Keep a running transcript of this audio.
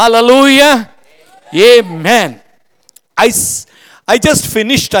Hallelujah. Amen. I just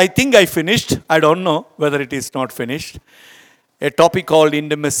finished, I think I finished, I don't know whether it is not finished, a topic called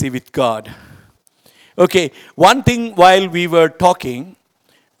intimacy with God. Okay, one thing while we were talking,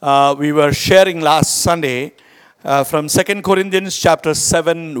 we were sharing last Sunday from 2 Corinthians chapter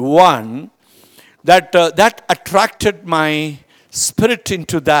 7:1, that attracted my spirit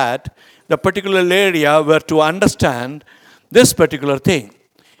into that, the particular area where to understand this particular thing.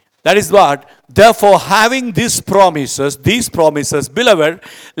 That is what, therefore having these promises, beloved,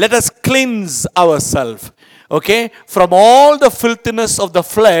 let us cleanse ourselves, okay, from all the filthiness of the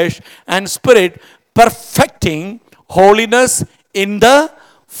flesh and spirit, perfecting holiness in the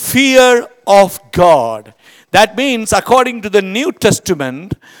fear of God. That means, according to the New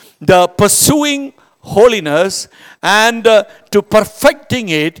Testament, the pursuing holiness and to perfecting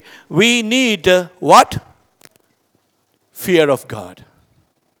it, we need what? Fear of God.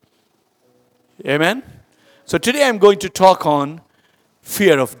 Amen. So today I'm going to talk on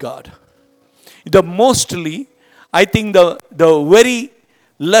fear of God. I think the very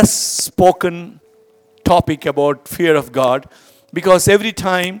less spoken topic about fear of God, because every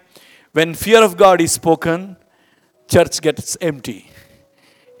time when fear of God is spoken, church gets empty.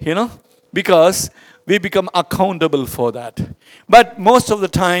 Because we become accountable for that. But most of the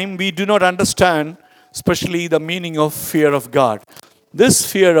time we do not understand, especially the meaning of fear of God.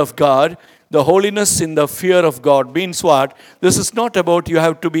 This fear of God, the holiness in the fear of God means what? This is not about you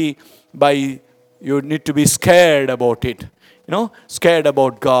need to be scared about it. Scared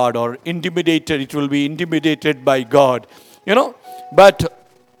about God or intimidated. It will be intimidated by God. But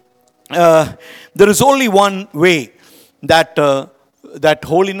there is only one way that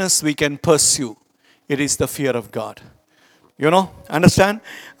holiness we can pursue. It is the fear of God. Understand?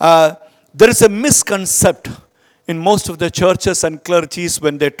 There is a misconception in most of the churches and clergies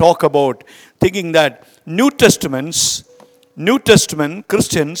when they talk about thinking that New Testament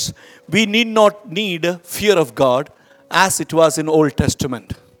Christians, we need fear of God as it was in Old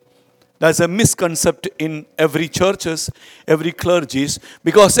Testament. There's a misconception in every churches, every clergies,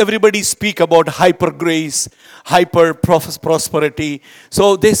 because everybody speak about hyper grace, hyper prosperity.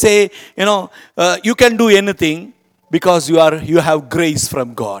 So they say, you can do anything because you have grace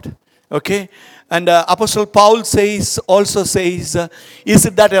from God. Okay? And Apostle Paul also says, is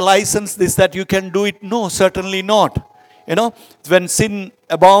it that a license this that you can do it? No, certainly not. When sin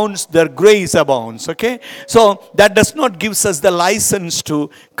abounds, their grace abounds. Okay? So that does not give us the license to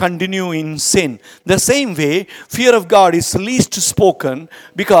continue in sin. The same way, fear of God is least spoken,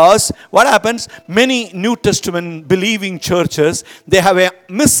 because what happens, many New Testament believing churches, they have a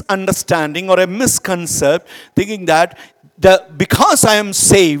misunderstanding or a misconception, thinking that because I am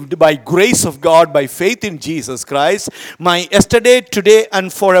saved by grace of God, by faith in Jesus Christ, my yesterday, today,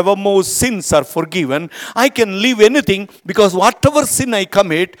 and forevermore sins are forgiven. I can live anything because whatever sin I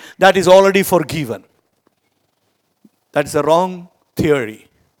commit, that is already forgiven. That is a wrong theory.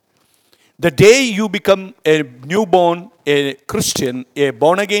 The day you become a newborn, a Christian, a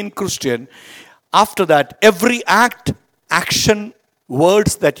born-again Christian, after that, every action,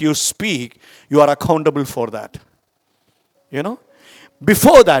 words that you speak, you are accountable for that.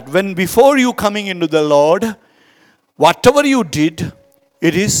 Before that, before you coming into the Lord, whatever you did,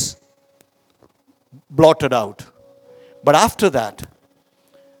 it is blotted out. But after that,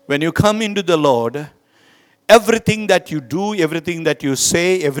 when you come into the Lord, everything that you do, everything that you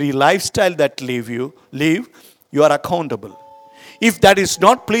say, every lifestyle that you live, you are accountable. If that is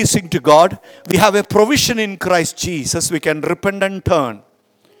not pleasing to God, we have a provision in Christ Jesus. We can repent and turn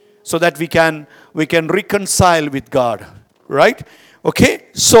so that we can reconcile with God. Right? Okay?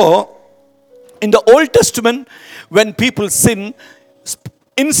 So, in the Old Testament, when people sin,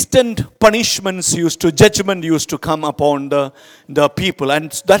 instant judgment used to come upon the people.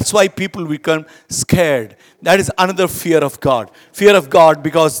 And that's why people become scared. That is another fear of God. Fear of God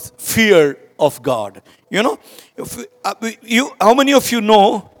because fear of God. How many of you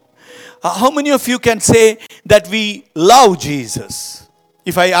know, how many of you can say that we love Jesus?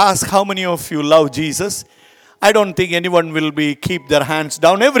 If I ask how many of you love Jesus, I don't think anyone will keep their hands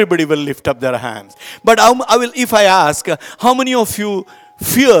down. Everybody will lift up their hands. But if I ask, how many of you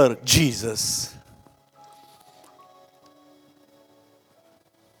fear Jesus?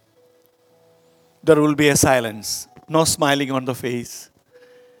 There will be a silence. No smiling on the face.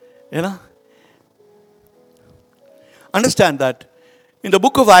 Understand that in the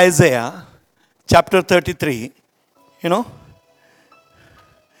book of Isaiah, chapter 33,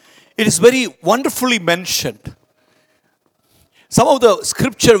 it is very wonderfully mentioned. Some of the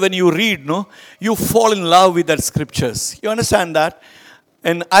scripture when you read, you fall in love with that scriptures. You understand that?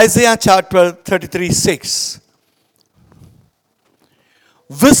 In Isaiah chapter 33:6,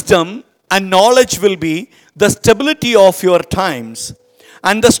 wisdom and knowledge will be the stability of your times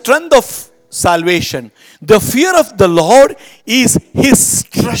and the strength of salvation. The fear of the Lord is his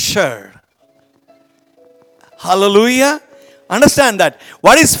treasure. Hallelujah. Understand that.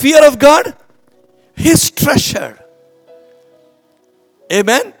 What is fear of God? His treasure.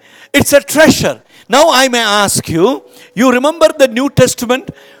 Amen. It's a treasure. Now I may ask you, you remember the New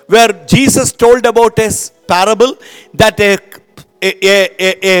Testament where Jesus told about a parable that a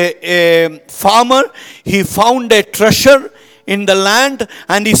farmer, he found a treasure in the land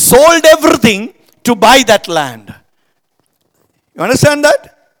and he sold everything to buy that land. You understand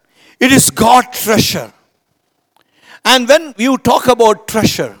that? It is God's treasure. And when you talk about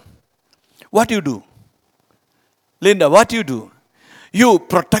treasure, what do you do? Linda, what do you do? You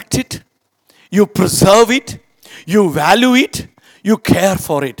protect it, you preserve it, you value it, you care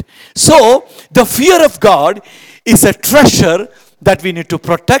for it. So, the fear of God is a treasure that we need to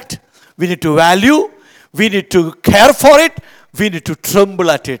protect, we need to value, we need to care for it, we need to tremble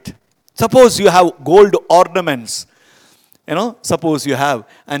at it. Suppose you have gold ornaments. Suppose you have,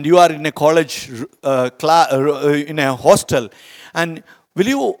 and you are in a college in a hostel, and will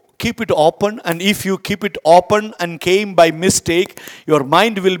you keep it open? And if you keep it open and came by mistake, your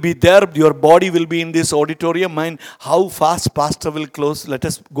mind will be there, your body will be in this auditorium. Mind, how fast pastor will close? Let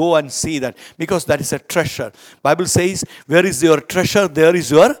us go and see that, because that is a treasure. Bible says, where is your treasure, there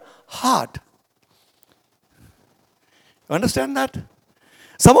is your heart. You understand that?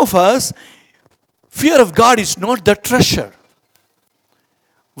 Some of us, fear of God is not the treasure.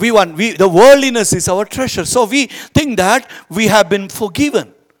 The worldliness is our treasure. So we think that we have been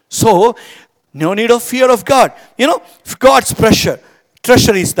forgiven. So, no need of fear of God. God's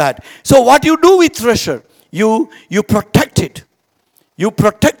treasure is that. So what you do with treasure? You protect it. You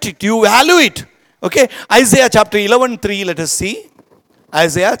protect it. You value it. Okay. Isaiah chapter 11:3, let us see.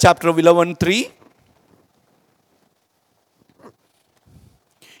 Isaiah chapter 11:3.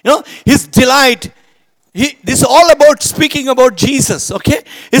 His delight. This is all about speaking about Jesus. Okay.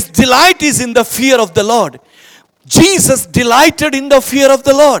 His delight is in the fear of the Lord. Jesus delighted in the fear of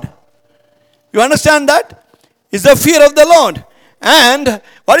the Lord. You understand that? It's the fear of the Lord. And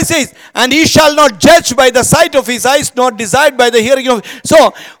what he says, and he shall not judge by the sight of his eyes, nor decide by the hearing of.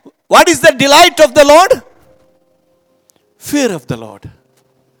 So, what is the delight of the Lord? Fear of the Lord.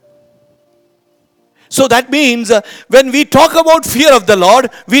 So that means when we talk about fear of the Lord,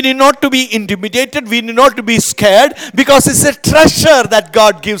 we need not to be intimidated, we need not to be scared, because it's a treasure that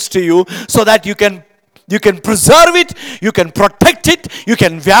God gives to you so that you can preserve it, you can protect it, you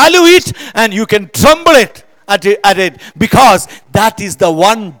can value it, and you can tremble at it, because that is the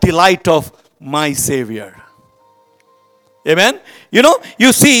one delight of my Savior. Amen?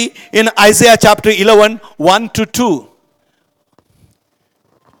 You see in Isaiah chapter 11, 1-2.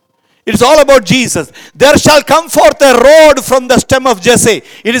 It is all about Jesus. There shall come forth a rod from the stem of Jesse.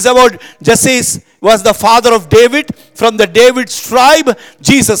 It is about Jesse was the father of David. From the David's tribe,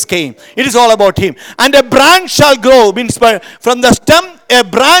 Jesus came. It is all about him. And a branch shall grow. Means from the stem, a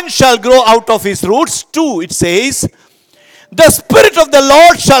branch shall grow out of his roots. 2, it says, the Spirit of the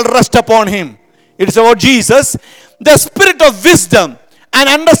Lord shall rest upon him. It is about Jesus. The Spirit of wisdom and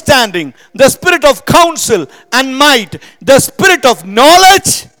understanding. The Spirit of counsel and might. The Spirit of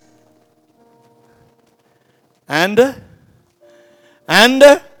knowledge. And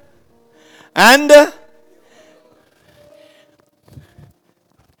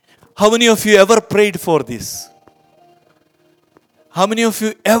how many of you ever prayed for this? How many of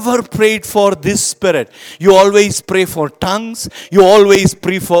you ever prayed for this Spirit? You always pray for tongues. You always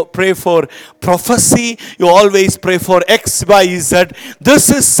pray for prophecy. You always pray for X, Y, Z. This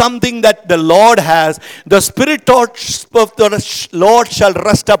is something that the Lord has. The Spirit of the Lord shall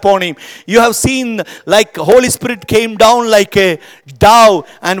rest upon him. You have seen like Holy Spirit came down like a dove.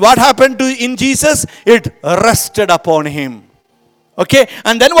 And what happened in Jesus? It rested upon him. Okay?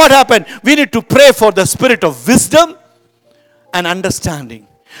 And then what happened? We need to pray for the Spirit of wisdom and understanding.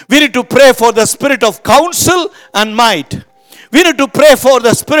 We need to pray for the Spirit of counsel and might. We need to pray for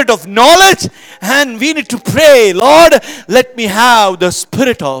the Spirit of knowledge, and we need to pray, Lord, let me have the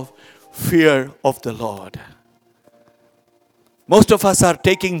spirit of fear of the Lord. Most of us are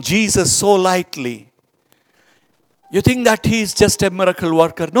taking Jesus so lightly. You think that he is just a miracle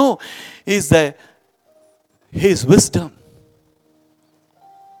worker. No, his wisdom.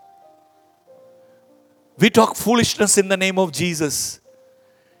 We talk foolishness in the name of Jesus.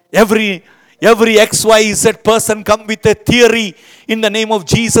 Every XYZ person come with a theory in the name of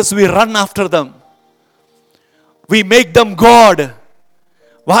Jesus, we run after them. We make them God.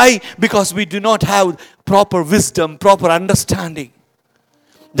 Why? Because we do not have proper wisdom, proper understanding.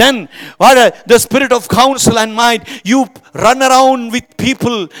 Then, the spirit of counsel and might, you run around with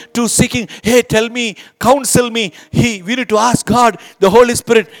people to seeking, hey, tell me, counsel me. We need to ask God, the Holy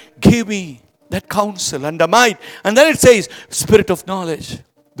Spirit, give me that counsel and the might. And then it says, spirit of knowledge.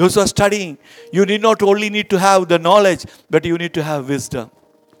 Those who are studying, you not only need to have the knowledge, but you need to have wisdom.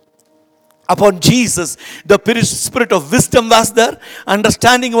 Upon Jesus, the spirit of wisdom was there,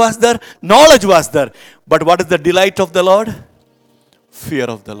 understanding was there, knowledge was there. But what is the delight of the Lord? Fear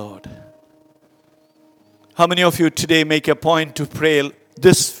of the Lord. How many of you today make a point to pray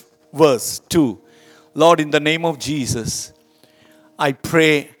this verse too? Lord, in the name of Jesus, I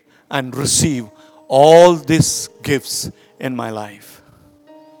pray and receive all these gifts in my life.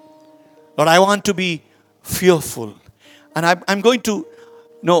 Lord, I want to be fearful. And I'm going to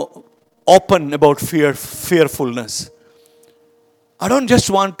open about fearfulness. I don't just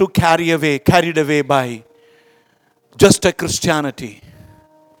want to carried away by just a Christianity.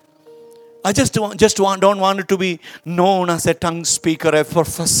 I don't want it to be known as a tongue speaker, a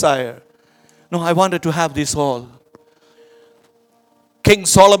professor. No, I wanted to have this all. King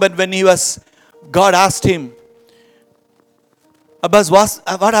Solomon, when God asked him, God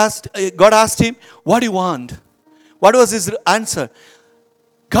asked him, what do you want? What was his answer?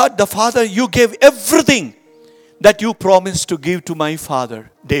 God the Father, you gave everything that you promised to give to my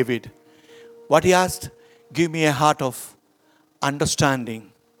father, David. What he asked? Give me a heart of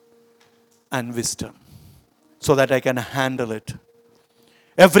understanding and wisdom so that I can handle it.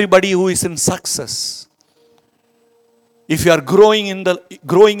 Everybody who is in success, if you are growing in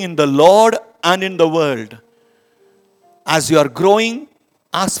the Lord and in the world, as you are growing,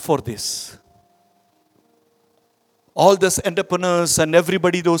 ask for this. All these entrepreneurs and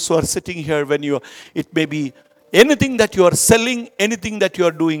everybody, those who are sitting here, it may be anything that you are selling, anything that you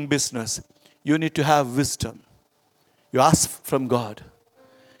are doing business, you need to have wisdom. You ask from God,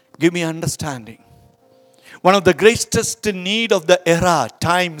 give me understanding. One of the greatest need of the era,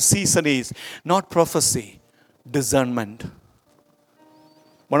 time, season is not prophecy, discernment.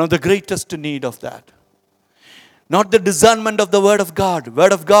 One of the greatest need of that. Not the discernment of the Word of God.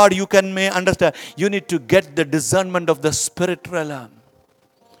 Word of God you may understand. You need to get the discernment of the spirit realm.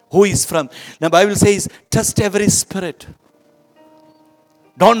 Who is from? The Bible says, test every spirit.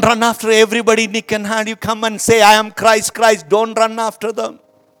 Don't run after everybody, nick and hand. You come and say, I am Christ, Christ. Don't run after them.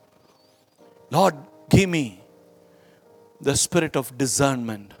 Lord, give me the spirit of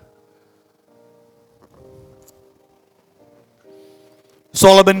discernment.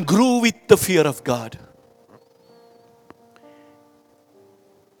 Solomon grew with the fear of God.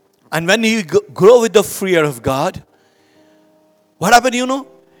 And when he grew with the fear of God, what happened,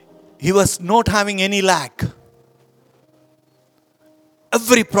 He was not having any lack.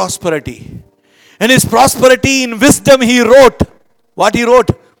 Every prosperity. And his prosperity in wisdom he wrote. What he wrote?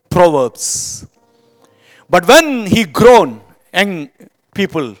 Proverbs. But when he grown, young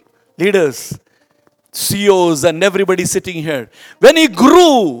people, leaders, CEOs and everybody sitting here, when he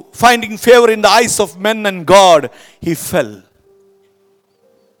grew, finding favor in the eyes of men and God, he fell.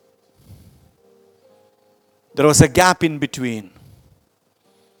 There was a gap in between.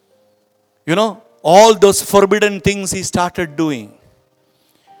 All those forbidden things he started doing.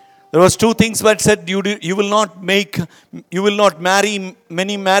 There was two things that said you will not marry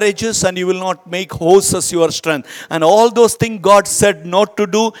many marriages and you will not make horses your strength. And all those things God said not to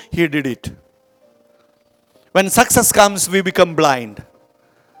do, he did it. When success comes, we become blind.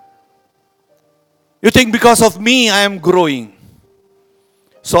 You think because of me I am growing.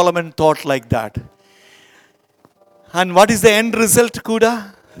 Solomon thought like that. And what is the end result,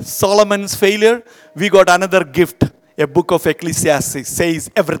 Kuda? Solomon's failure. We got another gift. A book of Ecclesiastes says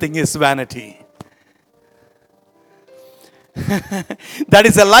everything is vanity. That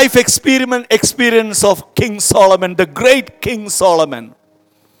is a life experience of King Solomon, the great King Solomon.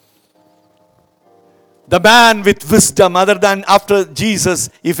 The man with wisdom other than after Jesus.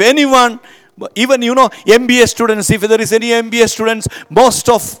 If anyone, even MBA students, if there is any MBA students, most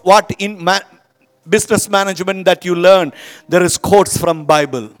of what in business management that you learn, there is quotes from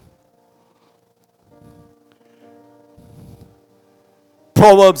Bible.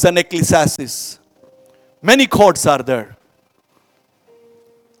 Proverbs and Ecclesiastes. Many quotes are there.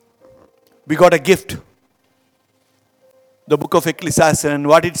 We got a gift. The book of Ecclesiastes, and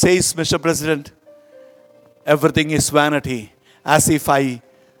what it says, Mr. President, everything is vanity, as if I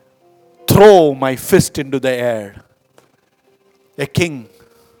throw my fist into the air. A king,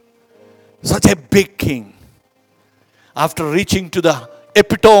 such a big king, after reaching to the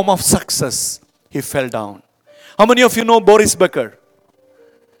epitome of success, he fell down. How many of you know Boris Becker?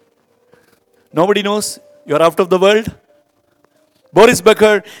 Nobody knows? You're out of the world? Boris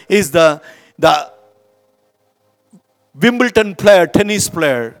Becker is the Wimbledon player, tennis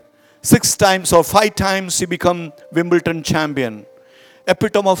player. 6 times or 5 times he become Wimbledon champion.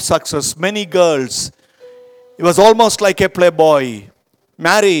 Epitome of success. Many girls. He was almost like a playboy.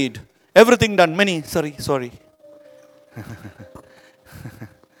 Married. Everything done. Sorry.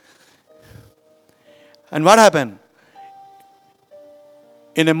 And what happened?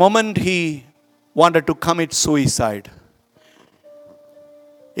 In a moment he wanted to commit suicide.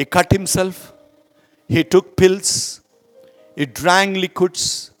 He cut himself. He took pills. He drank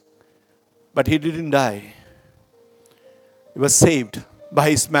liquids. But he didn't die. He was saved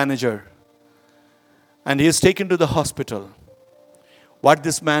by his manager. And he is taken to the hospital. What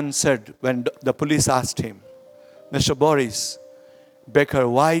this man said when the police asked him, Mr. Boris Becker,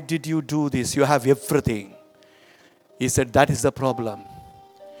 why did you do this? You have everything. He said, that is the problem.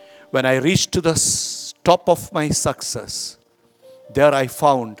 When I reached to the top of my success, there I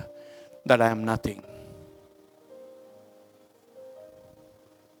found that I am nothing.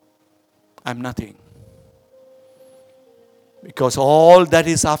 I'm nothing. Because all that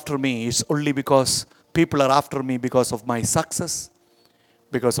is after me is only because people are after me because of my success,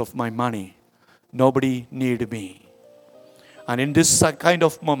 because of my money. Nobody need me. And in this kind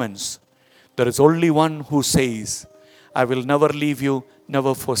of moments, there is only one who says, I will never leave you,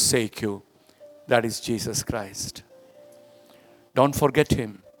 never forsake you. That is Jesus Christ. Don't forget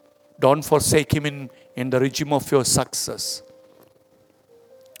him. Don't forsake him in the regime of your success.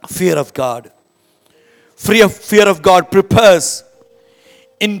 Fear of God. Fear of God prepares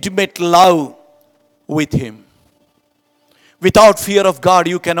intimate love with him. Without fear of God,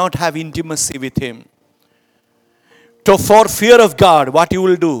 you cannot have intimacy with him. So for fear of God, what you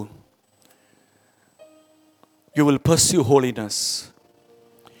will do? You will pursue holiness.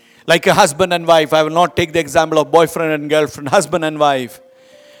 Like a husband and wife. I will not take the example of boyfriend and girlfriend. Husband and wife.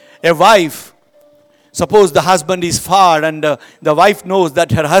 A wife. Suppose the husband is far and the wife knows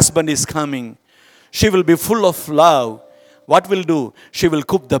that her husband is coming. She will be full of love. What will do? She will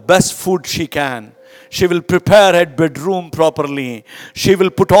cook the best food she can. She will prepare her bedroom properly. She will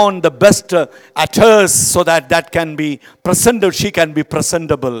put on the best attires so that can be presentable. She can be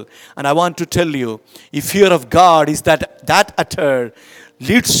presentable. And I want to tell you, if fear of God is that attire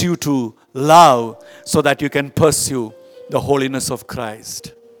leads you to love so that you can pursue the holiness of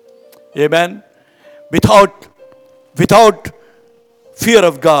Christ. Amen. Without fear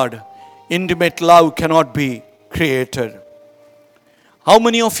of God, intimate love cannot be created. How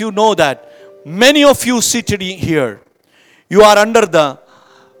many of you know that? Many of you seated here, you are under the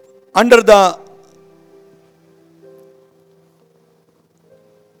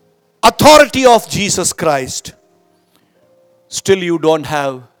authority of Jesus Christ. Still you don't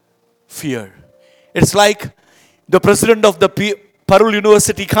have fear. It's like the president of the Parul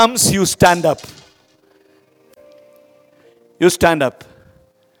University comes, you stand up. You stand up.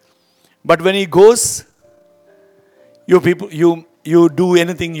 But when he goes, you do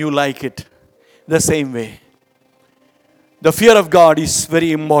anything you like it. The same way. The fear of God is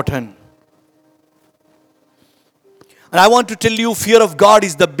very important. And I want to tell you, fear of God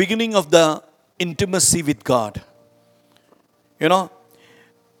is the beginning of the intimacy with God. You know,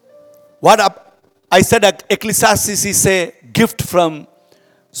 what I said Ecclesiastes is a gift from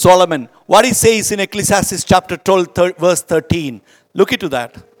Solomon. What he says in Ecclesiastes chapter 12, verse 13. Look into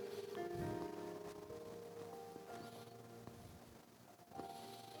that.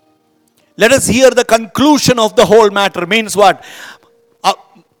 Let us hear the conclusion of the whole matter. Means what?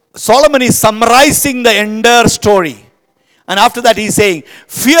 Solomon is summarizing the entire story. And after that he is saying,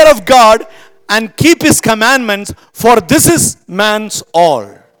 fear of God and keep his commandments, for this is man's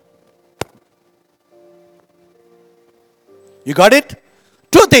all. You got it?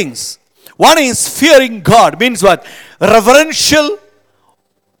 2 things. One is fearing God. Means what? Reverential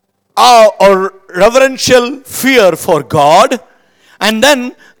or reverential fear for God. And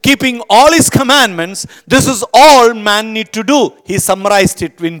then keeping all his commandments. This is all man need to do. He summarized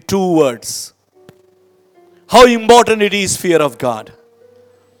it in 2 words. How important it is, fear of God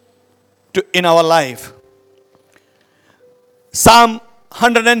in our life. Psalm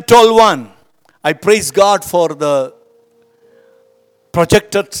 112:1. I praise God for the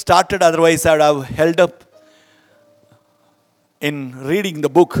projector started. Otherwise I would have held up in reading the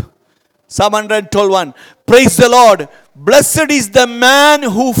book. Psalm 112:1. Praise the Lord. Blessed is the man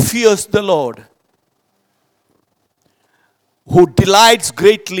who fears the Lord, who delights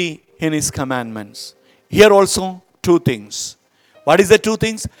greatly in his commandments. Here also 2 things. What is the 2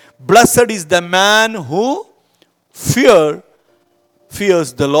 things? Blessed is the man who fears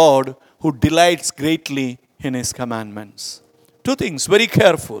the Lord, who delights greatly in his commandments. Two things, very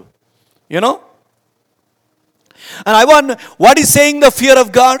careful. You know? And I want, what is saying the fear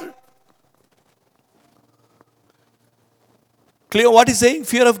of God? Clear what is saying?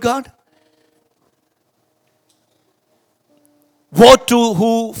 Fear of God? Woe to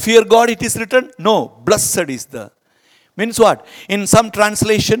who fear God, it is written? No, blessed is the. Means what? In some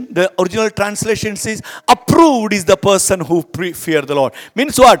translation, the original translation says, approved is the person who fear the Lord.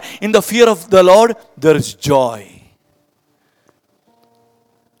 Means what? In the fear of the Lord, there is joy.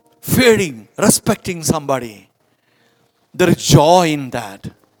 Fearing, respecting somebody. There is joy in that.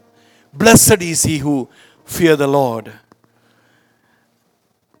 Blessed is he who fear the Lord.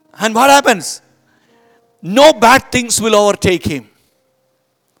 And what happens? No bad things will overtake him.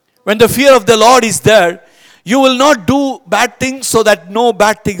 When the fear of the Lord is there, you will not do bad things so that no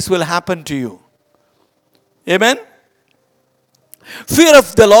bad things will happen to you. Amen? Fear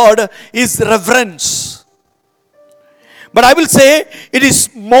of the Lord is reverence. But I will say it is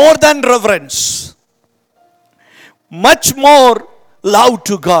more than reverence. Much more love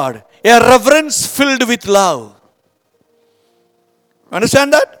to God. A reverence filled with love.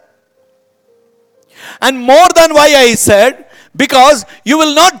 Understand that? And more than why I said, because you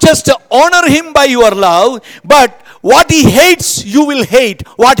will not just honor him by your love, but what he hates, you will hate.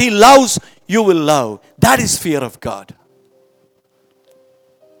 What he loves, you will love. That is fear of God.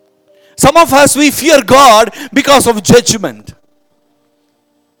 Some of us, we fear God because of judgment.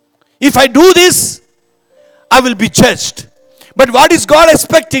 If I do this, I will be judged. But what is God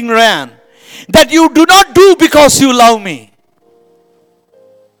expecting, Ryan? That you do not do because you love me.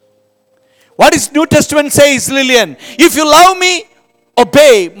 What is New Testament says, Lillian? If you love me,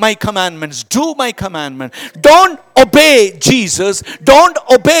 obey my commandments. Do my commandments. Don't obey Jesus. Don't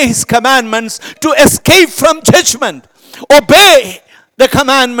obey his commandments to escape from judgment. Obey the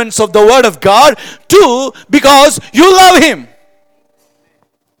commandments of the word of God too, because you love him.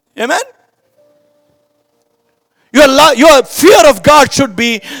 Amen? Your fear of God should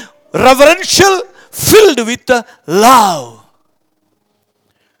be reverential, filled with love.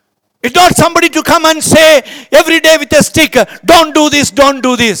 It's not somebody to come and say every day with a stick, don't do this, don't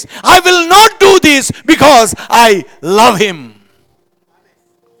do this. I will not do this because I love him.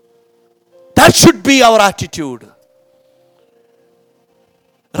 That should be our attitude.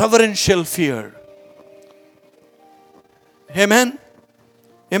 Reverential fear. Amen?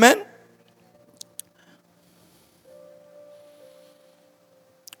 Amen?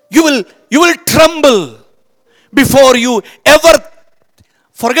 You will tremble before you ever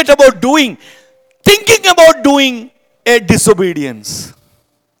forget about thinking about doing a disobedience.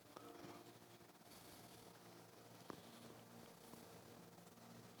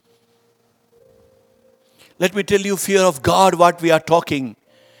 Let me tell you, fear of God, what we are talking,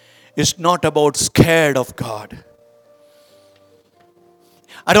 is not about scared of God.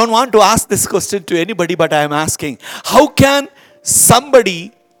 I don't want to ask this question to anybody, but I am asking, how can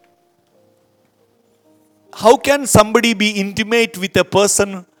somebody be intimate with a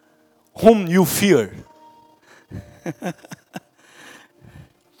person whom you fear?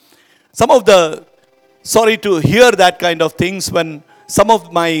 Sorry to hear that kind of things when some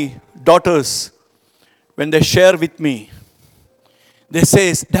of my daughters, when they share with me, they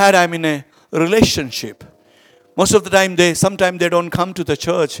say, Dad, I'm in a relationship. Most of the time, sometimes they don't come to the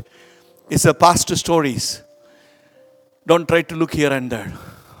church. It's a pastor stories. Don't try to look here and there.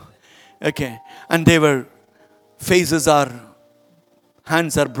 Okay. And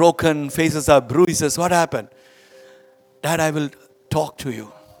hands are broken, faces are bruises. What happened? Dad, I will talk to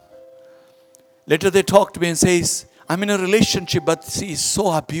you. Later they talk to me and says, I'm in a relationship, but she is so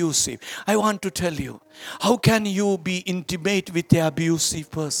abusive. I want to tell you, how can you be intimate with an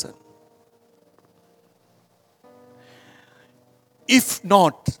abusive person? If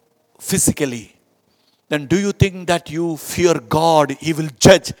not physically, then do you think that you fear God, he will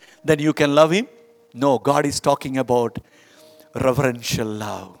judge, then you can love him? No, God is talking about reverential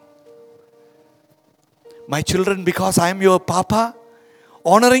love. My children, because I am your papa,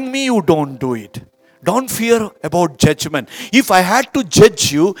 honoring me, you don't do it. Don't fear about judgment. If I had to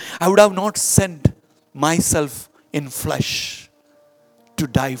judge you, I would have not sent myself in flesh to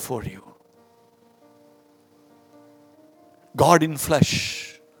die for you. God in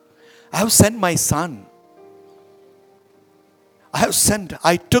flesh. I have sent my son.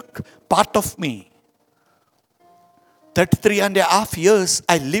 I took part of me. 33.5 years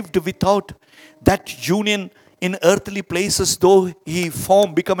I lived without that union in earthly places, though he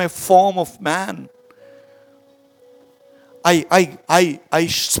become a form of man. I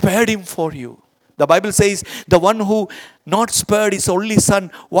spared him for you. The Bible says, the one who not spared his only son,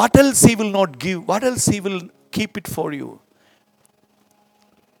 what else he will not give? What else he will keep it for you?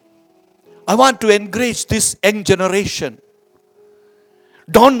 I want to encourage this young generation.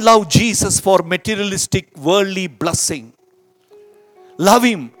 Don't love Jesus for materialistic, worldly blessing. Love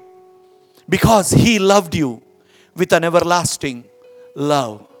him because he loved you with an everlasting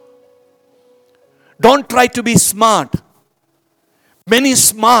love. Don't try to be smart. Many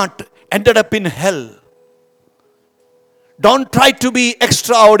smart ended up in hell. Don't try to be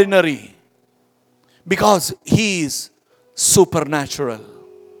extraordinary because he is supernatural.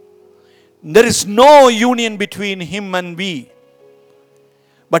 There is no union between him and we.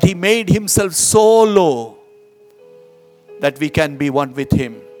 But he made himself so low that we can be one with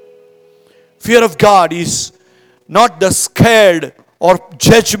him. Fear of God is not the scared or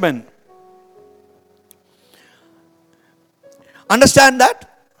judgment. Understand that?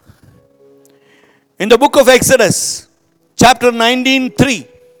 In the book of Exodus, chapter 19:3,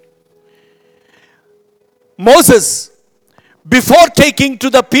 Moses, before taking to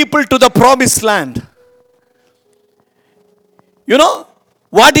the people to the promised land, you know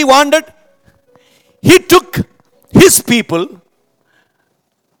what he wanted? He took his people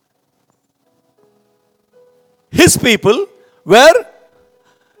were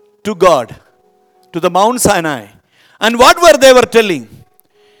to God, to the Mount Sinai. And what were they were telling?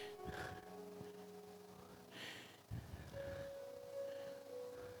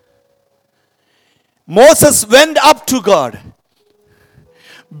 Moses went up to God.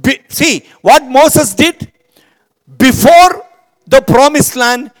 See, what Moses did? Before the promised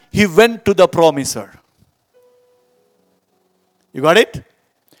land, he went to the promiser. You got it?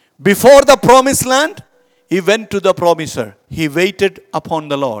 Before the promised land, he went to the promiser. He waited upon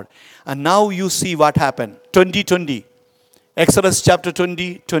the Lord. And now you see what happened. 20:20. Exodus chapter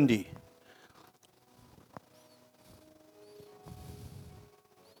 20:20.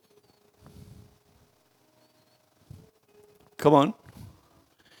 Come on.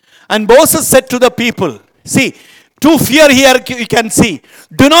 And Moses said to the people, see, to fear here you can see.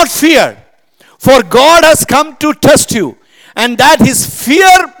 Do not fear, for God has come to test you, and that his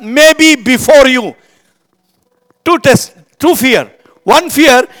fear may be before you. Two fear. One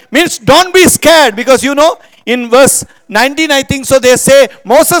fear means don't be scared, because you know, in verse 19 I think so, they say,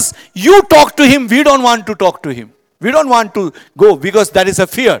 Moses, you talk to him, we don't want to talk to him. We don't want to go because that is a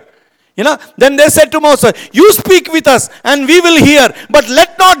fear. You know, then they said to Moses, you speak with us and we will hear, but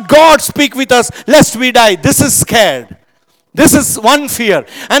let not God speak with us lest we die. This is scared. This is one fear.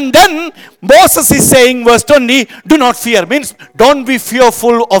 And then Moses is saying, verse 20, do not fear. Means don't be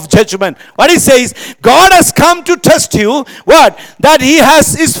fearful of judgment. What he says, God has come to test you. What? That he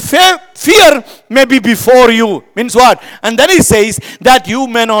has his fear may be before you. Means what? And then he says that you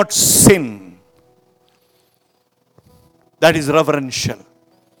may not sin. That is reverential.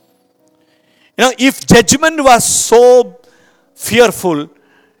 You know, if judgment was so fearful,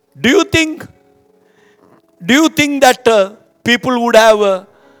 do you think that people would have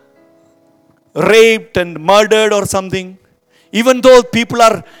raped and murdered or something? Even though people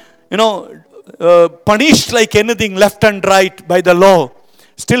are, punished like anything left and right by the law,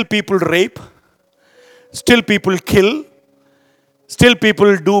 still people rape, still people kill, still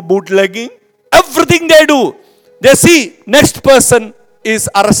people do bootlegging. Everything they do, they see next person is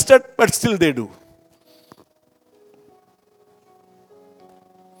arrested, but still they do.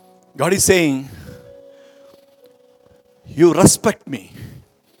 God is saying, you respect me.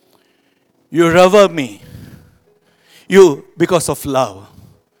 You revere me. You, because of love.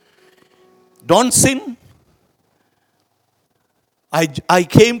 Don't sin. I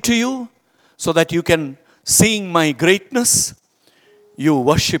came to you so that you can, seeing my greatness, you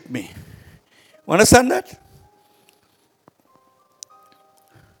worship me. Understand that?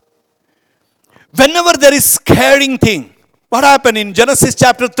 Whenever there is scaring thing, what happened in Genesis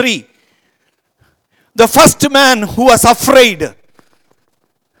chapter 3? The first man who was afraid.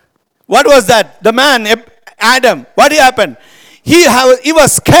 What was that? The man, Adam. What happened? He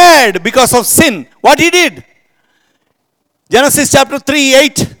was scared because of sin. What he did? Genesis chapter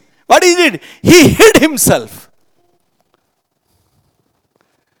 3:8. What he did? He hid himself.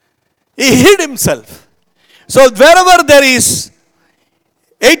 He hid himself. So wherever there is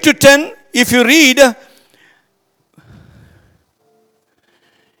 8 to 10, if you read,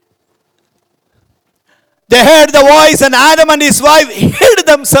 they heard the voice, and Adam and his wife hid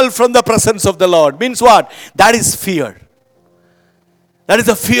themselves from the presence of the Lord. Means what? That is fear. That is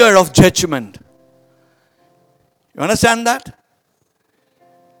the fear of judgment. You understand that?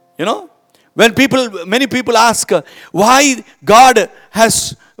 You know, when many people ask why God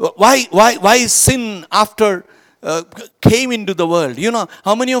has why sin after came into the world? You know,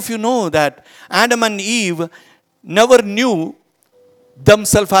 how many of you know that Adam and Eve never knew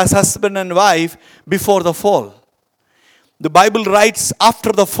themselves as husband and wife before the fall? The Bible writes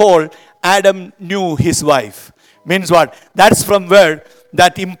after the fall, Adam knew his wife. Means what? That's from where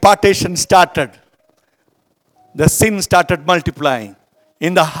that impartation started. The sin started multiplying.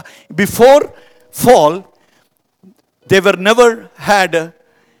 Before fall, they were never had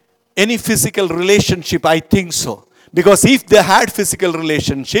any physical relationship, I think so. Because if they had physical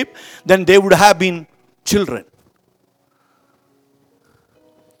relationship, then they would have been children.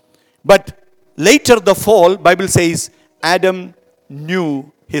 But later the fall, Bible says, Adam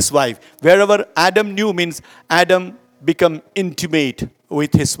knew his wife. Wherever Adam knew means Adam became intimate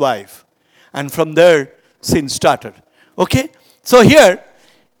with his wife. And from there, sin started. Okay? So here,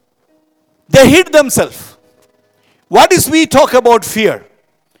 they hid themselves. What is we talk about fear?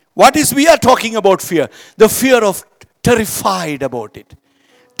 What is we are talking about fear? The fear of terrified about it.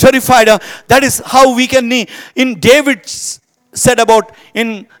 Terrified. That is how we can, in David said about,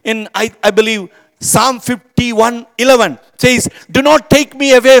 I believe, Psalm 51:11 says, do not take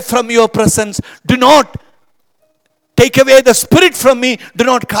me away from your presence. Do not take away the spirit from me. Do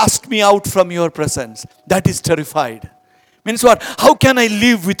not cast me out from your presence. That is terrified. Means what? How can I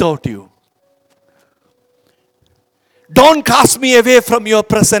live without you? Don't cast me away from your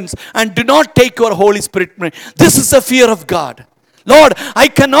presence and do not take your Holy Spirit. This is the fear of God. Lord, I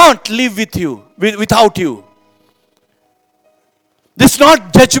cannot live with you, without you. This is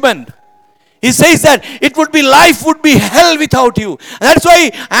not judgment. He says that it would be life would be hell without you. And that's why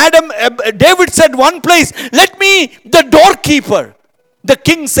David said one place, let me the doorkeeper. The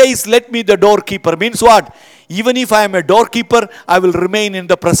king says, let me the doorkeeper. Means what? Even if I am a doorkeeper, I will remain in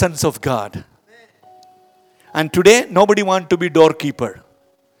the presence of God. And today, nobody wants to be doorkeeper.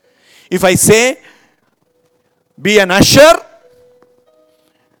 If I say, be an usher,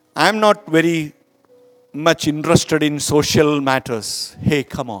 I am not very much interested in social matters. Hey,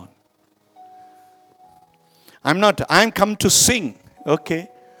 come on. I'm come to sing. Okay.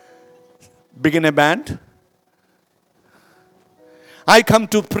 Begin a band. I come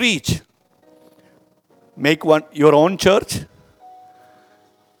to preach. Make your own church.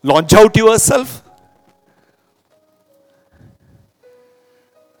 Launch out yourself.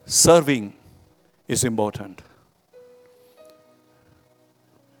 Serving is important.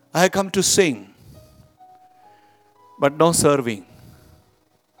 I come to sing, but no serving.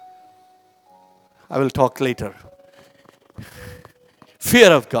 I will talk later.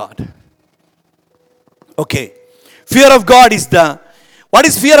 Fear of God. Okay. Fear of God is what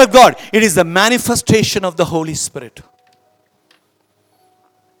is fear of God? It is the manifestation of the Holy Spirit.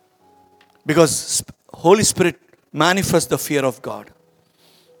 Because Holy Spirit manifests the fear of God.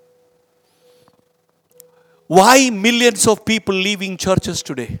 Why millions of people leaving churches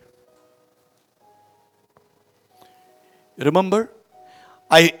today? Remember?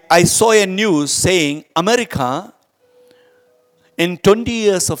 I saw a news saying America, in 20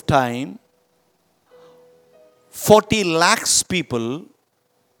 years of time, 40 lakhs people,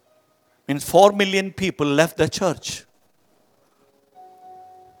 means 4 million people left the church.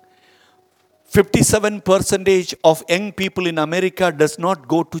 57% of young people in America does not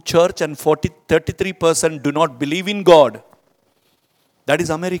go to church and 33% do not believe in God. That is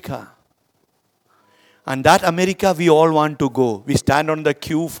America. And that America we all want to go. We stand on the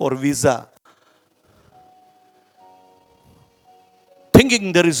queue for visa.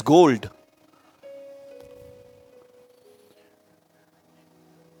 Thinking there is gold.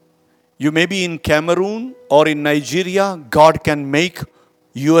 You may be in Cameroon or in Nigeria. God can make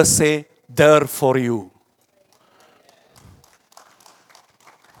USA there for you.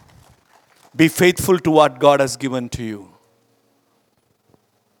 Be faithful to what God has given to you.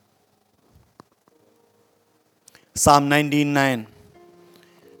 Psalm 19:9.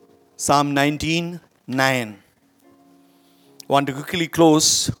 Psalm 19:9. Want to quickly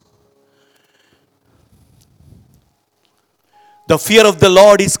close. The fear of the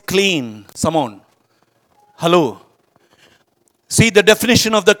Lord is clean. Someone. Hello. See the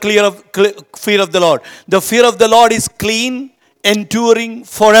definition of the fear of the Lord. The fear of the Lord is clean, enduring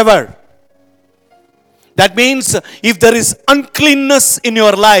forever. That means if there is uncleanness in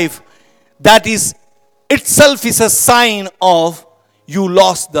your life, that is itself is a sign of you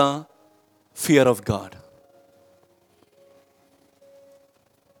lost the fear of God.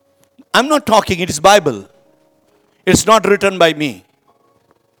 I'm not talking, it is Bible. It's not written by me.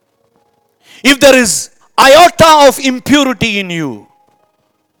 If there is iota of impurity in you,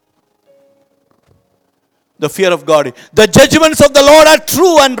 The fear of God. The judgments of the Lord are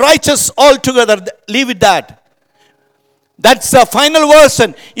true and righteous altogether. Leave it that. That's the final verse.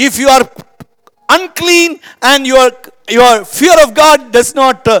 And if you are unclean and your fear of God does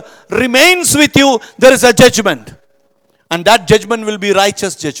not remains with you, there is a judgment. And that judgment will be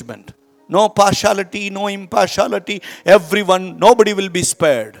righteous judgment. No partiality, no impartiality. Everyone, nobody will be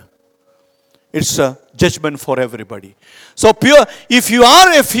spared. It's a judgment for everybody. So pure, if you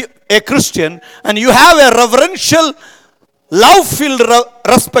are a Christian and you have a reverential, love-filled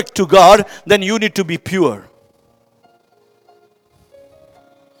respect to God, then you need to be pure.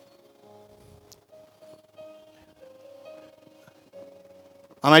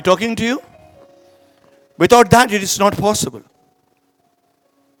 Am I talking to you? Without that, it is not possible.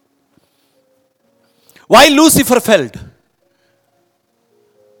 Why Lucifer failed?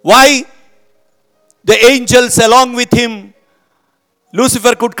 Why the angels along with him?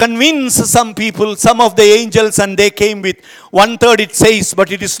 Lucifer could convince some people, some of the angels, and they came with 1/3 it says, but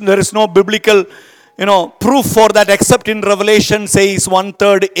there is no biblical proof for that except in Revelation says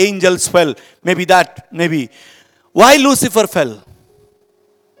 1/3 angels fell. Maybe. Why Lucifer fell?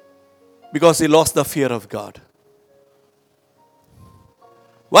 Because he lost the fear of God.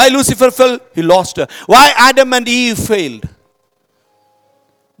 Why Lucifer fell? He lost. Why Adam and Eve failed?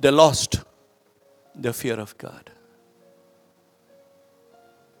 They lost the fear of God.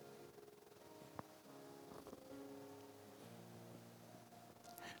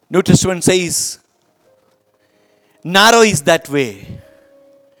 New Testament says, narrow is that way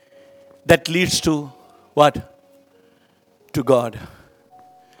that leads to what? To God.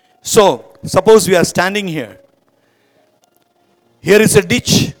 So, suppose we are standing here. Here is a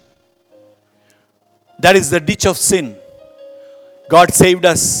ditch. That is the ditch of sin. God saved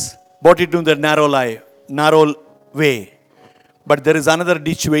us, brought it to the narrow way. But there is another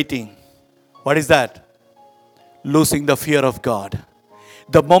ditch waiting. What is that? Losing the fear of God.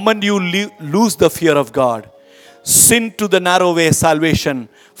 The moment you lose the fear of God, sin to the narrow way, salvation,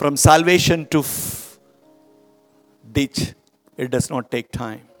 from salvation to ditch, it does not take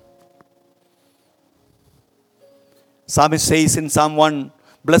time. Psalmist says in Psalm 1,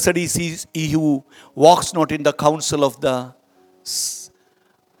 blessed is he who walks not in the counsel of the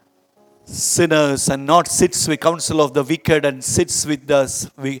sinners, and not sits with counsel of the wicked, and stands with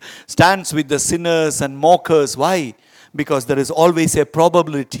the sinners and mockers. Why? Because there is always a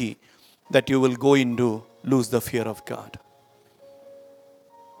probability that you will go into lose the fear of God.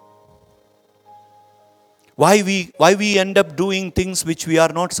 Why we end up doing things which we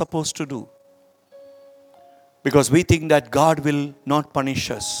are not supposed to do? Because we think that God will not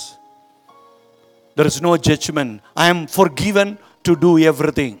punish us. There is no judgment. I am forgiven to do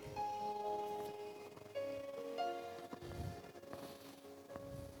everything.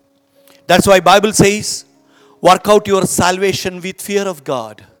 That's why Bible says, work out your salvation with fear of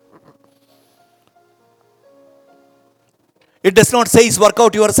God. It does not say work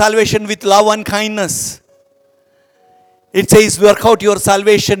out your salvation with love and kindness. It says work out your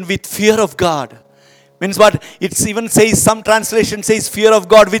salvation with fear of God. Means what? It even says, some translation says fear of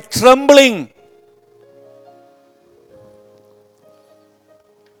God with trembling.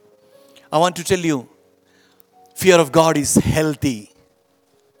 I want to tell you, fear of God is healthy.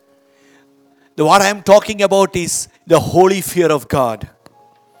 What I am talking about is the holy fear of God.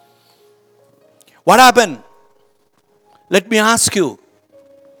 What happened? Let me ask you.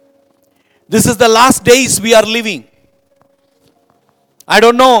 This is the last days we are living. I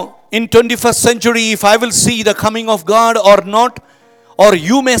don't know in 21st century if I will see the coming of God or not. Or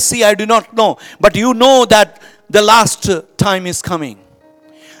you may see, I do not know. But you know that the last time is coming.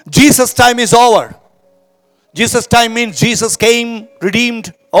 Jesus' time is over. Jesus' time means Jesus came,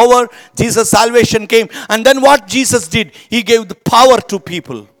 redeemed, over. Jesus' salvation came. And then what Jesus did? He gave the power to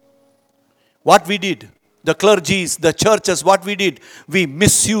people. What we did? The clergies, the churches, what we did? We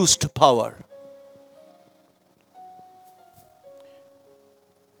misused power.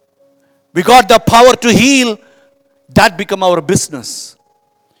 We got the power to heal. That became our business.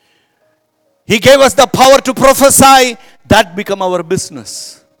 He gave us the power to prophesy. That became our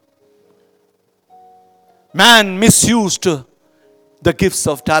business. Man misused the gifts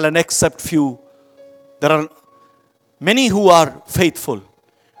of talent except few. There are many who are faithful,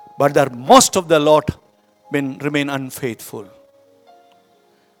 but most of the lot remain unfaithful.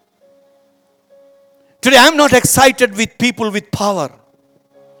 Today I am not excited with people with power.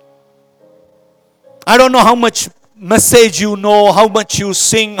 I don't know how much message you know, how much you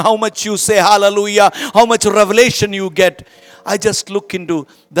sing, how much you say hallelujah, how much revelation you get. I just look into,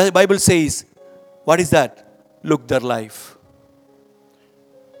 the Bible says, what is that? Look their life.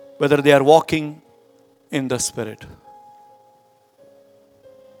 Whether they are walking in the Spirit.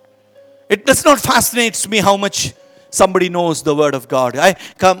 It does not fascinate me how much somebody knows the Word of God. I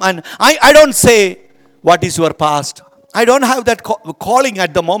come and I don't say, what is your past? I don't have that calling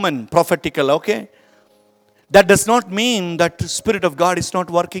at the moment, prophetical, okay? That does not mean that the Spirit of God is not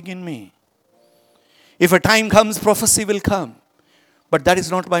working in me. If a time comes, prophecy will come. But that is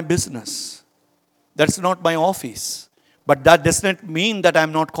not my business. That's not my office. But that does not mean that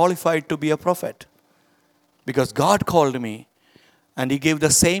I'm not qualified to be a prophet. Because God called me and He gave the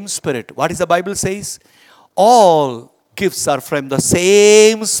same Spirit. What is the Bible says? All gifts are from the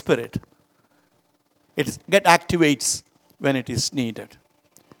same Spirit. It activates when it is needed.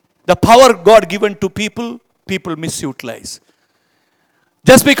 The power God given to people misutilize.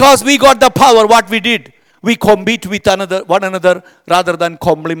 Just because we got the power, what we did, we compete with one another rather than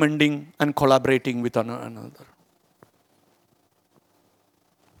complementing and collaborating with one another.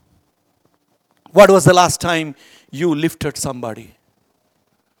 What was the last time you lifted somebody?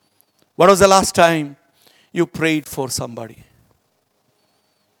 What was the last time you prayed for somebody?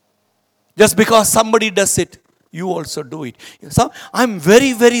 Just because somebody does it, you also do it. So I'm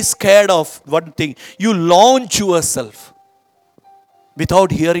very, very scared of one thing. You launch yourself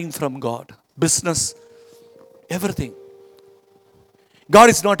without hearing from God. Business, everything. God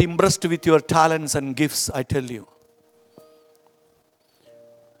is not impressed with your talents and gifts, I tell you.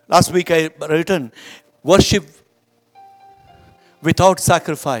 Last week I written, worship without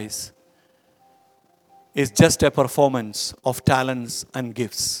sacrifice is just a performance of talents and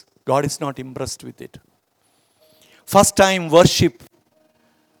gifts. God is not impressed with it. First time worship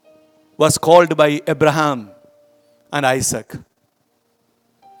was called by Abraham and Isaac.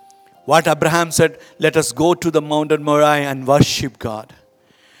 What Abraham said, let us go to the mountain Moriah and worship God.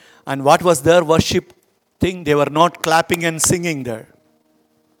 And what was their worship thing? They were not clapping and singing there.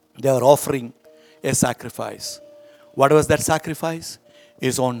 They were offering a sacrifice. What was that sacrifice?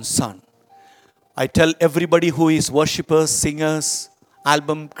 His own son. I tell everybody who is worshippers, singers,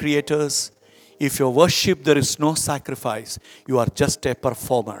 album creators, if you worship there is no sacrifice, you are just a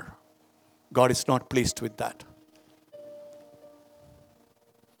performer. God is not pleased with that.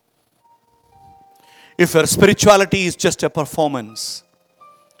 If your spirituality is just a performance,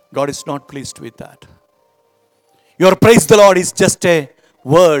 God is not pleased with that. Your praise the Lord is just a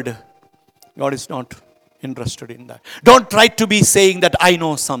word, God is not interested in that. Don't try to be saying that I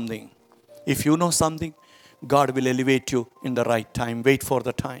know something. If you know something, God will elevate you in the right time. Wait for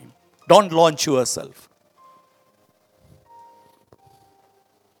the time. Don't launch yourself.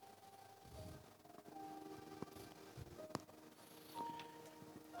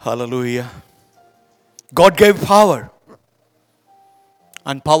 Hallelujah. God gave power,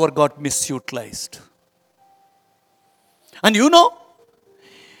 and power got misutilized. And you know,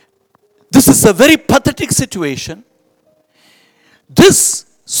 this is a very pathetic situation. This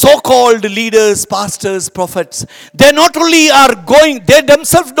so-called leaders, pastors, prophets, they not only are going, they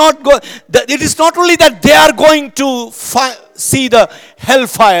themselves not go. It is not only that they are going to see the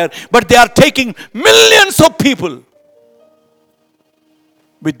hellfire, but they are taking millions of people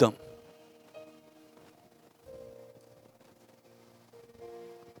with them.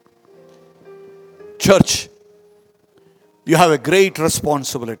 Church, you have a great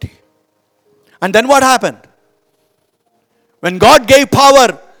responsibility. And then what happened? When God gave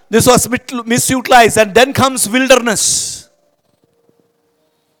power, this was misutilized, and then comes wilderness.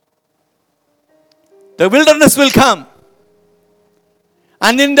 The wilderness will come.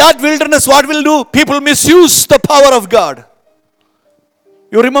 And in that wilderness, what will do? People misuse the power of God.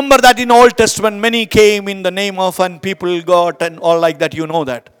 You remember that in Old Testament, many came in the name of, and people got, and all like that, you know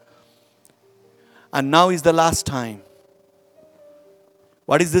that. And now is the last time.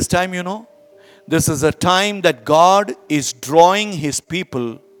 What is this time, you know? This is a time that God is drawing His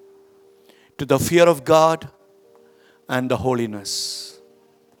people to the fear of God and the holiness.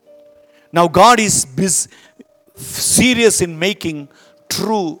 Now God is serious in making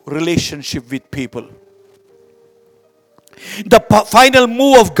true relationship with people. The final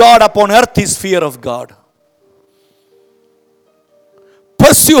move of God upon earth is fear of God.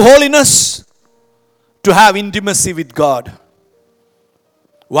 Pursue holiness to have intimacy with God.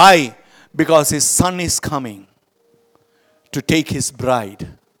 Why? Because His Son is coming to take His bride.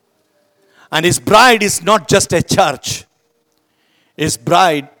 And His bride is not just a church. His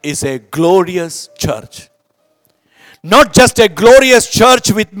bride is a glorious church. Not just a glorious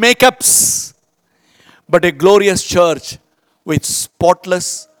church with makeups, but a glorious church with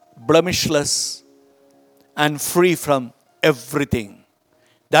spotless, blemishless, and free from everything.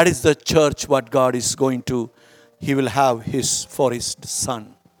 That is the church what God is going to, He will have for His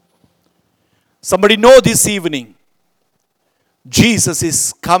Son. Somebody know this evening, Jesus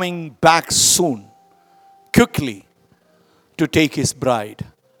is coming back soon, quickly, to take his bride.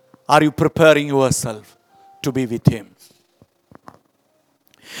 Are you preparing yourself to be with him?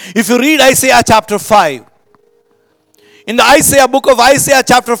 If you read Isaiah chapter 5, in the book of Isaiah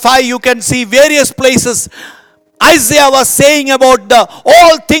chapter 5, you can see various places Isaiah was saying about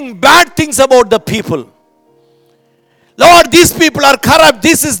bad things about the people. Lord, these people are corrupt,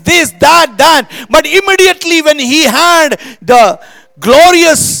 this is this, that. But immediately when he had the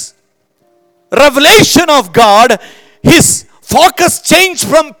glorious revelation of God, his focus changed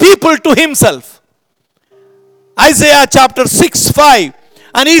from people to himself. Isaiah chapter 6:5,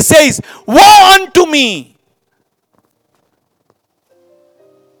 and he says, woe unto me!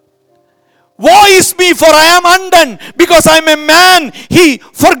 Woe is me, for I am undone, because I am a man. He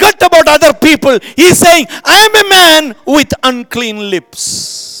forgot about other people. He is saying, I am a man with unclean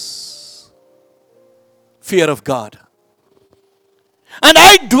lips. Fear of God. And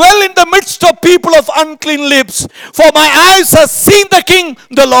I dwell in the midst of people of unclean lips, for my eyes have seen the King,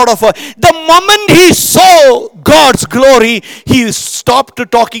 the Lord of all. The moment he saw God's glory, he stopped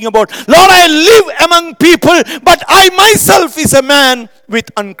talking about, Lord, I live among people, but I myself is a man with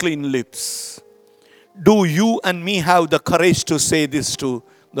unclean lips. Do you and me have the courage to say this to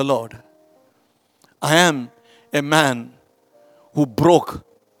the Lord? I am a man who broke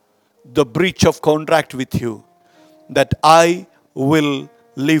the breach of contract with you, that I will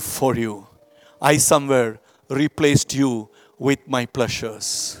live for you. I somewhere replaced you with my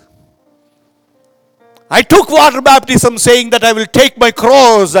pleasures. I took water baptism saying that I will take my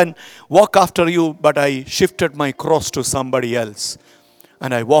cross and walk after you, but I shifted my cross to somebody else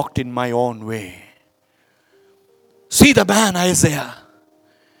and I walked in my own way. See the man Isaiah.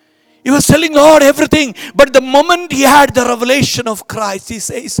 He was telling Lord everything, but the moment he had the revelation of Christ, he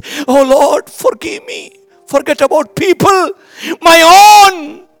says, oh Lord, forgive me. Forget about people. My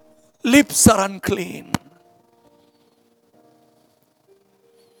own lips are unclean.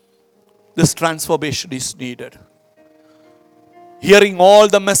 This transformation is needed. Hearing all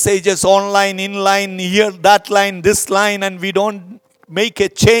the messages online, inline, here, that line, this line, and we don't make a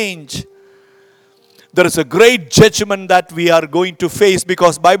change. There is a great judgment that we are going to face,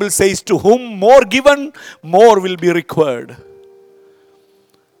 because Bible says, to whom more given, more will be required.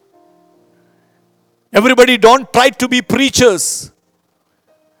 Everybody don't try to be preachers.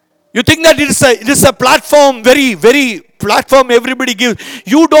 You think that it is a platform, very platform everybody gives.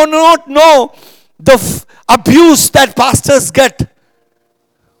 You do not know the abuse that pastors get.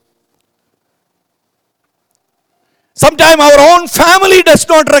 Sometimes our own family does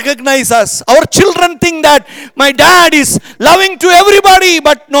not recognize us. Our children think that my dad is loving to everybody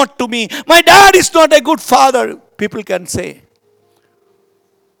but not to me. My dad is not a good father. People can say.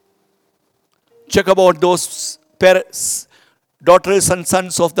 Check about those parents, daughters and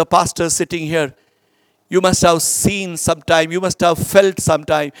sons of the pastors sitting here. You must have seen sometime, you must have felt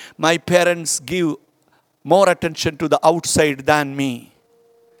sometime, my parents give more attention to the outside than me.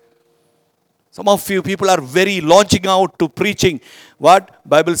 Some of you people are very launching out to preaching. What?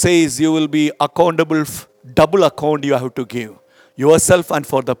 Bible says you will be accountable, double account you have to give. Yourself and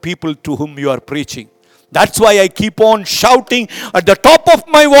for the people to whom you are preaching. That's why I keep on shouting at the top of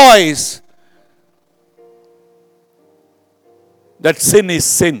my voice that sin is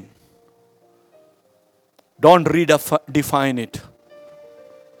sin. Don't redefine it.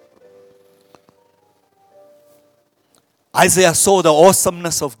 Isaiah saw the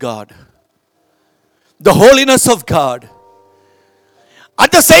awesomeness of God, the holiness of God.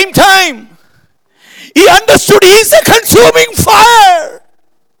 At the same time, he understood he is a consuming fire.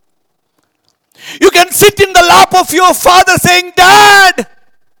 You can sit in the lap of your father saying, Dad,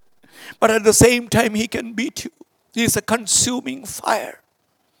 but at the same time he can beat you. He is a consuming fire.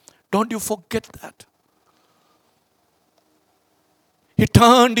 Don't you forget that. He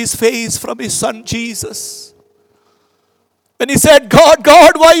turned his face from his son Jesus. When he said, God,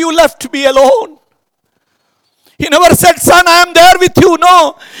 God, why you left me alone? He never said, son, I am there with you.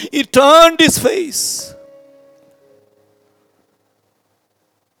 No, he turned his face.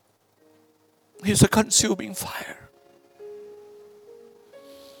 He's a consuming fire.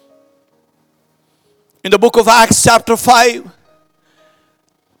 In the book of Acts chapter 5,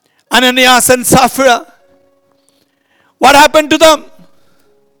 Ananias and Sapphira, what happened to them?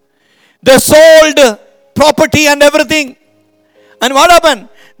 They sold property and everything. And what happened?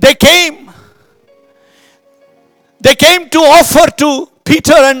 They came to offer to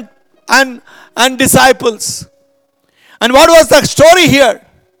Peter and disciples. And what was the story here?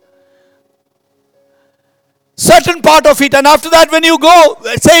 certain part of it. And after that, when you go,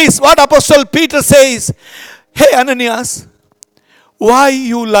 it says what Apostle Peter says, hey Ananias, why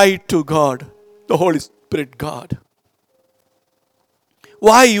you lied to God, the Holy Spirit God?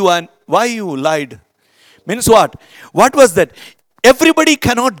 Why you lied? Means what? What was that? Everybody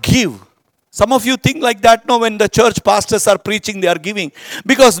cannot give. Some of you think like that, no, when the church pastors are preaching, they are giving.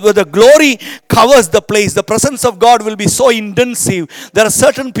 Because the glory covers the place. The presence of God will be so intensive. There are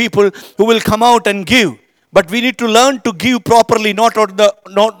certain people who will come out and give. But we need to learn to give properly, not on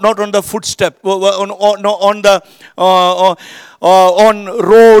the footstep, on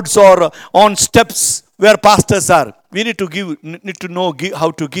roads or on steps where pastors are. We need to know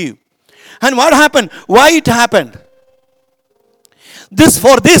how to give. And what happened? Why it happened?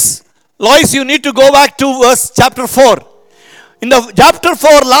 For this, Lois, you need to go back to chapter 4. In the chapter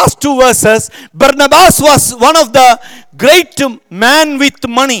 4, last two verses, Barnabas was one of the great men with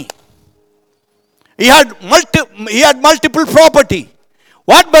money. He had multiple property.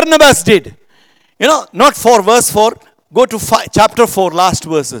 What Barnabas did, not 4 verse 4, go to chapter 4, last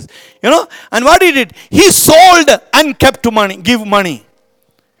verses. And what he did, he sold and kept money, give money.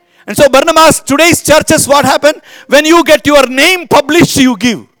 And so Barnabas, today's churches, what happened? When you get your name published, you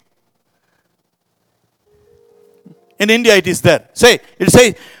give. In India, it is there. It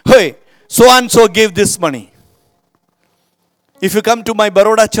says, hey, so and so gave this money. If you come to my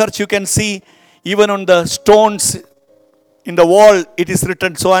Baroda church, you can see even on the stones in the wall, it is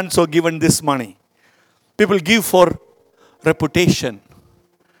written, so and so given this money. People give for reputation,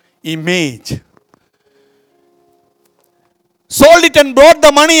 image. Sold it and brought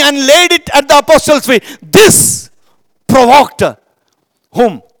the money and laid it at the apostles' feet. This provoked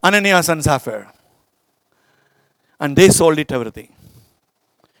whom? Ananias and Sapphira. And they sold it everything.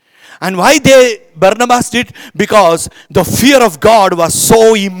 And why Barnabas did? Because the fear of God was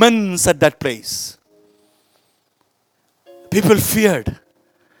so immense at that place. People feared.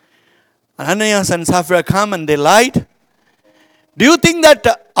 Ananias and Sapphira come and they lied. Do you think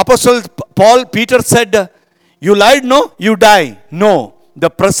that Apostle Peter said, you lied? No, you die. No, the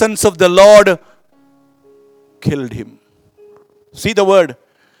presence of the Lord killed him. See the word.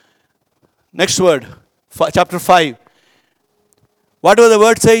 Next word, chapter 5. What does the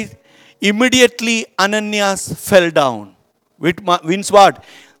word say? Immediately Ananias fell down. Which means what?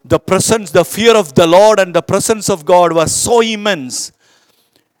 The fear of the Lord and the presence of God was so immense.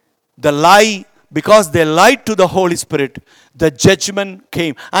 The lie, because they lied to the Holy Spirit, the judgment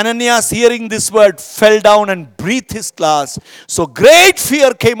came. Ananias, hearing this word, fell down and breathed his last. So great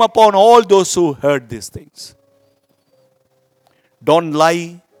fear came upon all those who heard these things. Don't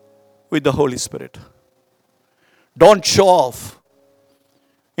lie with the Holy Spirit. Don't show off.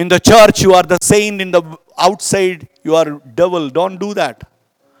 In the church, you are the saint. In the outside, you are devil. Don't do that.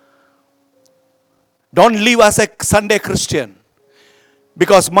 Don't live as a Sunday Christian.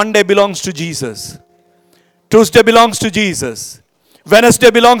 Because Monday belongs to Jesus. Tuesday belongs to Jesus.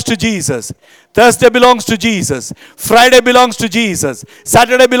 Wednesday belongs to Jesus. Thursday belongs to Jesus. Friday belongs to Jesus.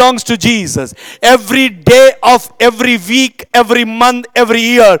 Saturday belongs to Jesus. Every day of every week, every month, every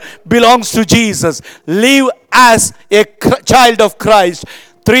year belongs to Jesus. Live as a child of Christ.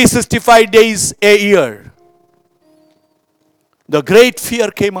 365 days a year. The great fear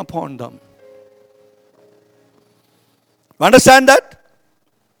came upon them. Understand that?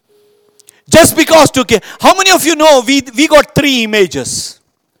 Just because how many of you know we got 3 images?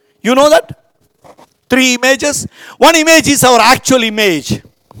 You know that? 3 images. One image is our actual image.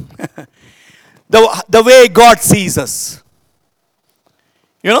 the way God sees us.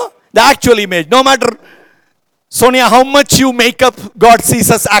 The actual image. No matter, Sonia, how much you make up, God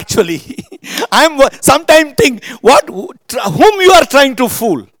sees us actually. Sometimes think, whom you are trying to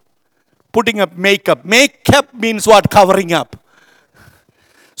fool? Putting up makeup. Makeup means what? Covering up.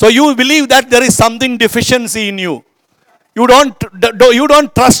 So you believe that there is something deficiency in you. You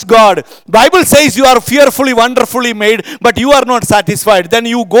don't trust God. Bible says you are fearfully, wonderfully made, but you are not satisfied. Then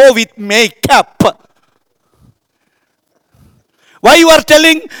you go with makeup. Why you are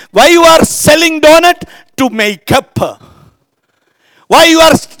selling donut? To makeup. Why you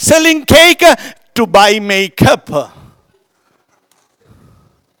are selling cake? To buy makeup.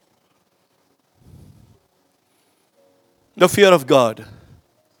 The fear of God.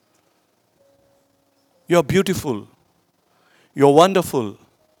 You are beautiful. You are wonderful.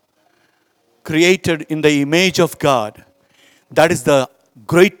 Created in the image of God. That is the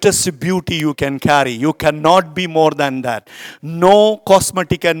greatest beauty you can carry. You cannot be more than that. No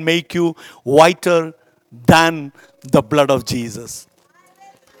cosmetic can make you whiter than the blood of Jesus.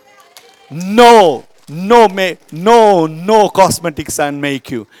 No cosmetics can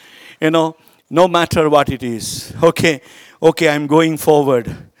make you. No matter what it is. Okay. Okay, I'm going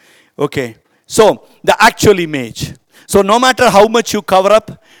forward. Okay. So, the actual image. So, no matter how much you cover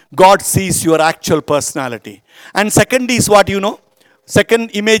up, God sees your actual personality. And second is what you know.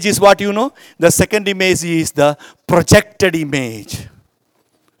 Second image is what you know. The second image is the projected image.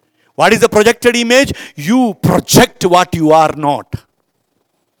 What is the projected image? You project what you are not.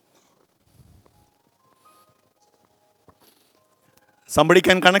 Somebody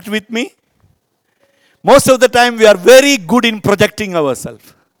can connect with me? Most of the time we are very good in projecting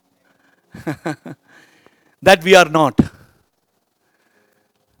ourselves. That we are not.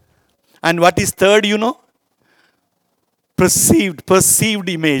 And what is third, you know? Perceived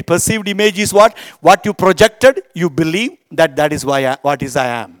image. Perceived image is what? What you projected, you believe that is what is I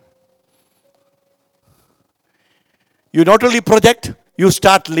am. You not only project, you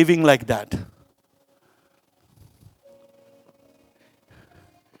start living like that.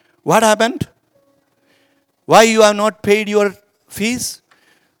 What happened? Why you have not paid your fees?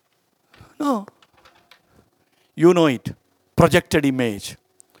 No. You know it. Projected image.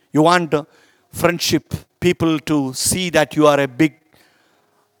 You want friendship, people to see that you are a big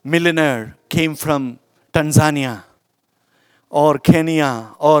millionaire, came from Tanzania or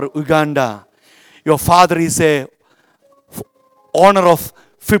Kenya or Uganda. Your father is a owner of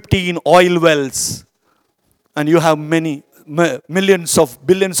 15 oil wells and you have many billions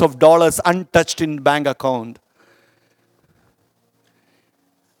of dollars untouched in bank account.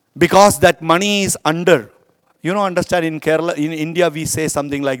 Because that money is under. You know, understand, in Kerala, in India, we say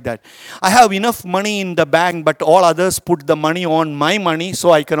something like that. I have enough money in the bank, but all others put the money on my money,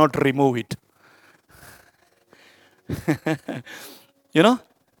 so I cannot remove it. You know,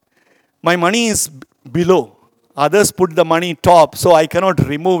 my money is below. Others put the money top, so I cannot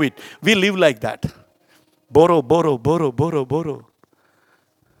remove it. We live like that. Borrow.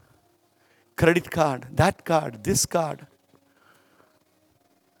 Credit card, that card, this card.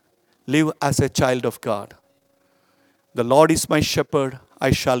 Live as a child of God. The Lord is my shepherd,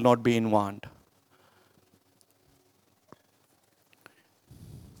 I shall not be in want.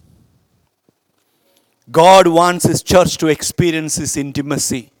 God wants His church to experience His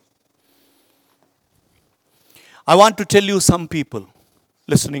intimacy. I want to tell you some people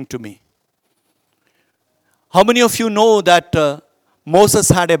listening to me. How many of you know that Moses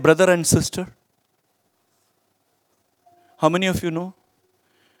had a brother and sister? How many of you know?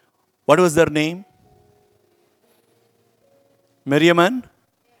 What was their name? Miriam and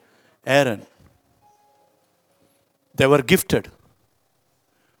Aaron. They were gifted,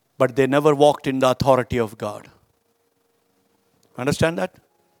 but they never walked in the authority of God. Understand that?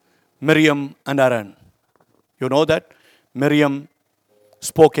 Miriam and Aaron. You know that? Miriam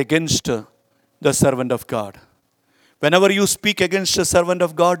spoke against the servant of God. Whenever you speak against a servant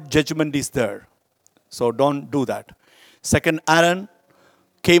of God, judgment is there. So don't do that. Second, Aaron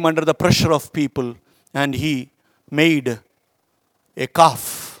came under the pressure of people and he made a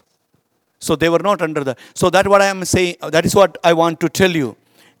calf. So they were not under the... So that's what I am saying. That is what I want to tell you.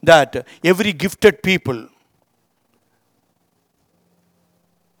 That every gifted people,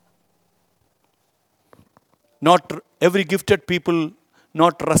 not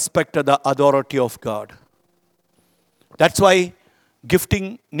respect the authority of God. That's why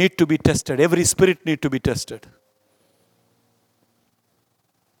gifting need to be tested. Every spirit need to be tested.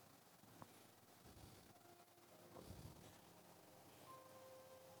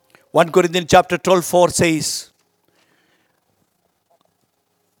 One Corinthians chapter 12:4 says,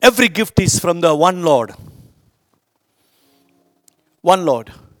 every gift is from the one Lord. One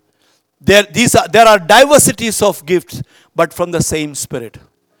Lord. There are diversities of gifts, but from the same Spirit.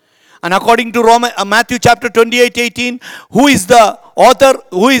 And according to Matthew chapter 28:18, who is the author?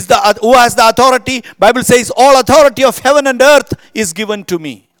 Who has the authority? Bible says, all authority of heaven and earth is given to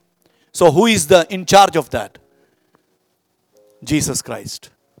me. So who is in charge of that? Jesus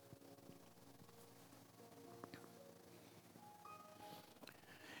Christ.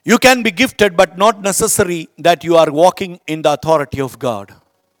 You can be gifted, but not necessary that you are walking in the authority of God.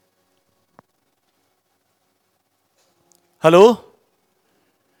 Hello?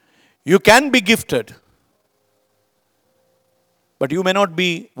 You can be gifted, but you may not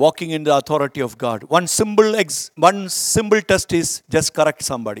be walking in the authority of God. One simple test is just correct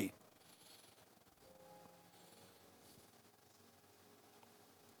somebody.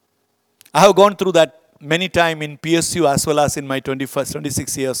 I have gone through that many times in PSU as well as in my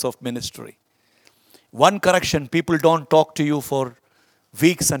 26 years of ministry. One correction, people don't talk to you for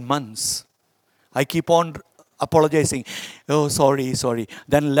weeks and months. I keep on apologizing. Oh, sorry.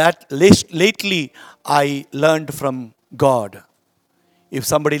 Then lately I learned from God. If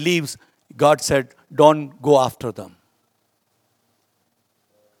somebody leaves, God said, don't go after them.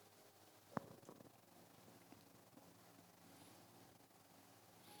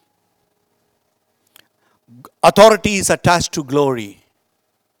 Authority is attached to glory.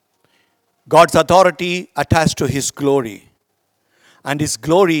 God's authority attached to His glory. And His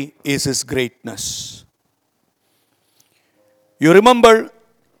glory is His greatness. You remember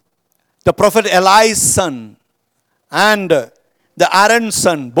the prophet Eli's son and the Aaron's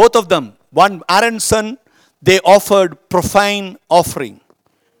son, both of them. One Aaron's son, they offered profane offering.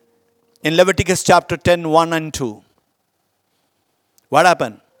 In Leviticus chapter 10, 1 and 2. What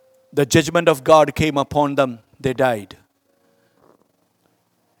happened? The judgment of God came upon them. They died.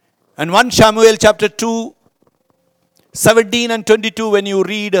 And 1 Samuel chapter 2, 17 and 22, when you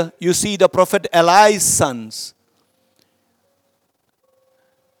read, you see the prophet Eli's sons.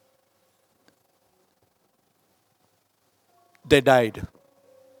 They died.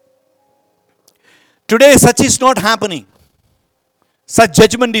 Today, such is not happening. Such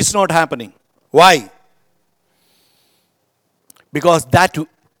judgment is not happening. Why? Because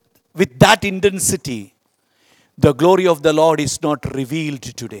with that intensity, the glory of the Lord is not revealed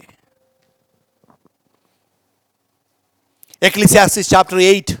today. Ecclesiastes chapter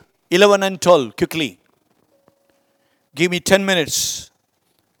 8, 11 and 12, quickly. Give me 10 minutes.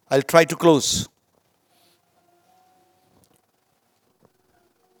 I'll try to close.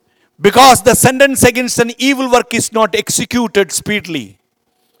 Because the sentence against an evil work is not executed speedily.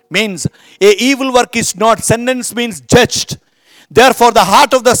 Means a evil work is not, sentence means judged. Therefore the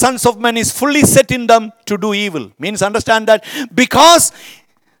heart of the sons of men is fully set in them to do evil. Means understand that because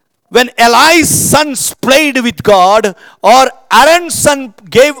when Eli's sons played with God, or Aaron's son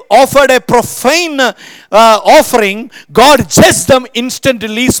offered a profane offering, God judged them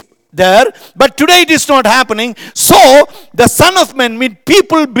instantly there. But today it is not happening. So the Son of Man,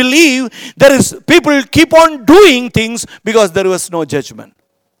 people believe people keep on doing things because there was no judgment.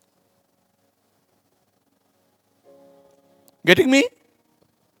 Getting me?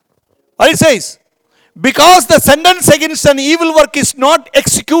 What it says? Because the sentence against an evil work is not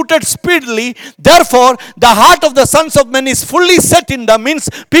executed speedily, therefore the heart of the sons of men is fully set in them. Means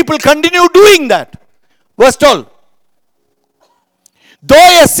people continue doing that. Verse 12.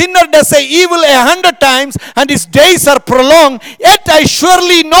 Though a sinner does a evil 100 times and his days are prolonged, yet I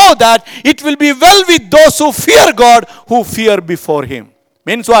surely know that it will be well with those who fear God, who fear before Him.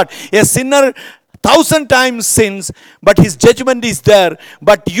 Means what? A sinner 1,000 times sins, but his judgment is there.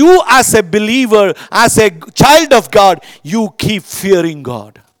 But you as a believer, as a child of God, you keep fearing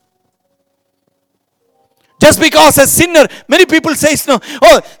God. Just because a sinner, many people say, no,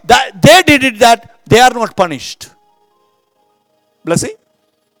 they did it, that they are not punished. Blessing?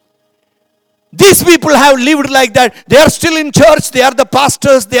 These people have lived like that. They are still in church. They are the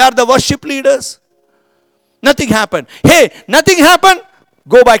pastors. They are the worship leaders. Nothing happened. Hey, nothing happened.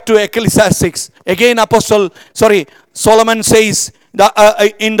 Go back to Ecclesiastes 6. Again, Solomon says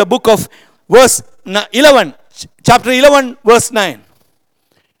in the book of verse 11, chapter 11, verse 9.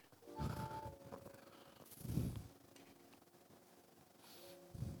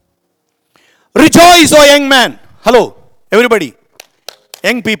 Rejoice, O young man. Hello, everybody.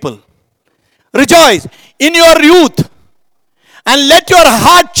 Young people. Rejoice in your youth, and let your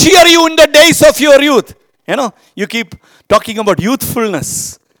heart cheer you in the days of your youth. You keep talking about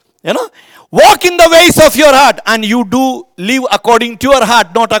youthfulness. Walk in the ways of your heart, and you do live according to your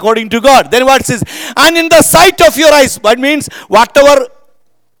heart, not according to God. Then what it says? And in the sight of your eyes. That means whatever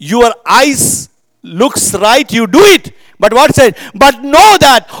your eyes looks right, you do it. But what it says? But know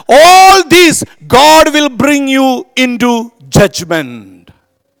that all this God will bring you into judgment.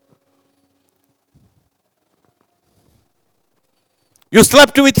 You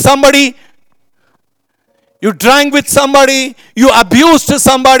slept with somebody, you drank with somebody, you abused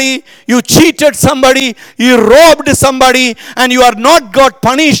somebody, you cheated somebody, you robbed somebody, and you are not got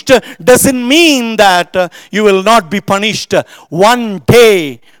punished, doesn't mean that you will not be punished. One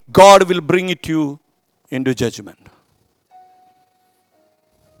day, God will bring you into judgment.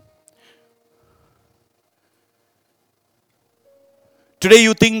 Today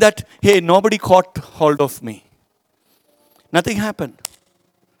you think that, hey, nobody caught hold of me. Nothing happened.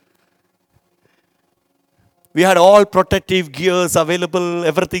 We had all protective gears available.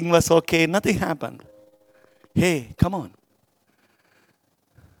 Everything was okay. Nothing happened. Hey, come on.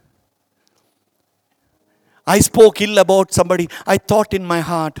 I spoke ill about somebody. I thought in my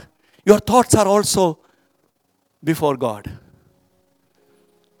heart. Your thoughts are also before God.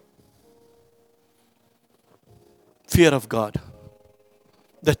 Fear of God.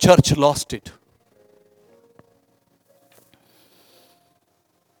 The church lost it.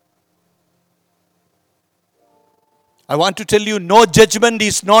 I want to tell you, no judgment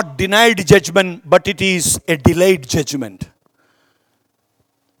is not denied judgment, but it is a delayed judgment.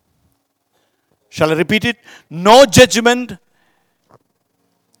 Shall I repeat it? No judgment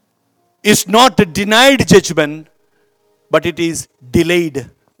is not a denied judgment, but it is delayed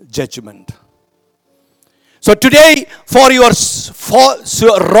judgment. So today, for your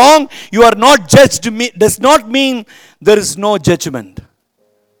wrong, you are not judged, does not mean there is no judgment.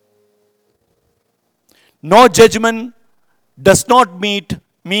 No judgment does not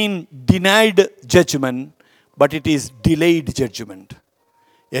mean denied judgment, but it is delayed judgment.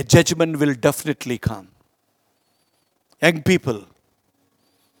 A judgment will definitely come. Young people,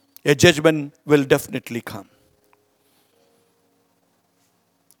 a judgment will definitely come.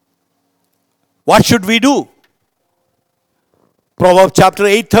 What should we do? Proverbs chapter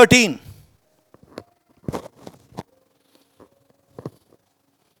 8:13.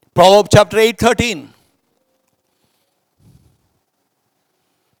 Proverbs chapter 8:13.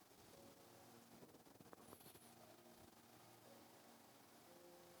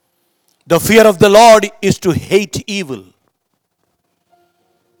 The fear of the Lord is to hate evil.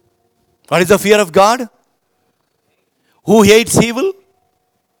 What is the fear of God? Who hates evil?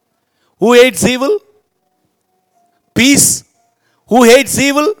 Who hates evil? Peace. Who hates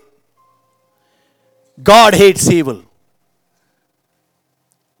evil? God hates evil.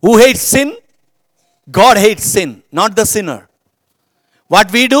 Who hates sin? God hates sin, not the sinner.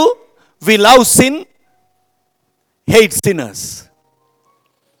 What we do? We love sin, hate sinners.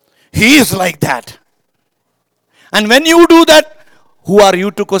 He is like that. And when you do that, who are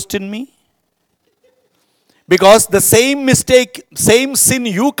you to question me? Because the same mistake, same sin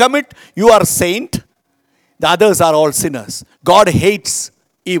you commit, you are saint. The others are all sinners. God hates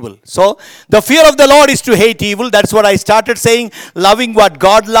evil. So, the fear of the Lord is to hate evil. That's what I started saying. Loving what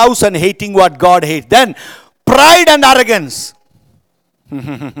God loves and hating what God hates. Then, pride and arrogance.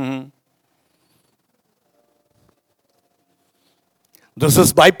 This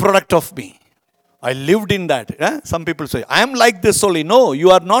is byproduct of me. I lived in that. Some people say, I am like this only. No, you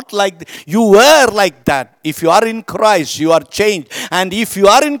are not like you were like that. If you are in Christ, you are changed. And if you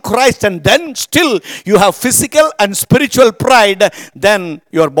are in Christ and then still you have physical and spiritual pride, then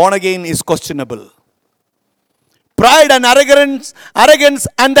your born again is questionable. Pride and arrogance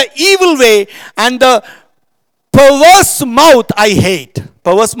and the evil way and the perverse mouth I hate.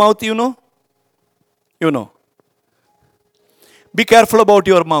 Perverse mouth, you know? You know. Be careful about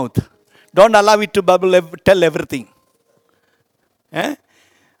your mouth. Don't allow it to tell everything. It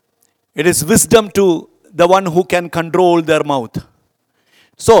is wisdom to the one who can control their mouth.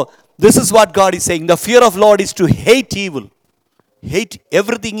 So, this is what God is saying. The fear of Lord is to hate evil. Hate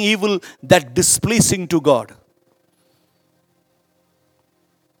everything evil that displeasing to God.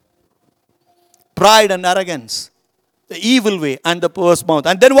 Pride and arrogance. The evil way and the perverse mouth.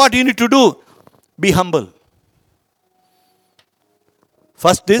 And then what you need to do? Be humble.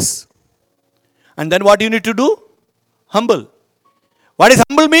 First this. And then what you need to do? Humble. What is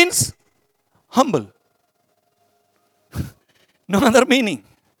humble means? Humble. No other meaning.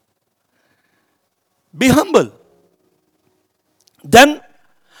 Be humble. Then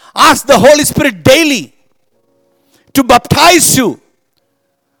ask the Holy Spirit daily to baptize you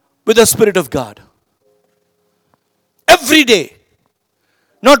with the Spirit of God. Every day.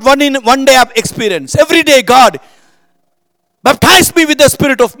 Not one day of experience. Every day, God, baptize me with the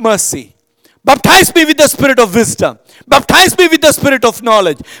Spirit of mercy. Baptize me with the spirit of wisdom. Baptize me with the spirit of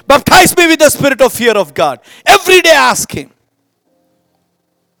knowledge. Baptize me with the spirit of fear of God. Every day ask Him.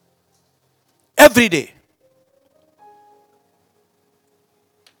 Every day.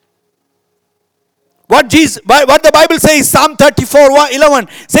 What the Bible says, Psalm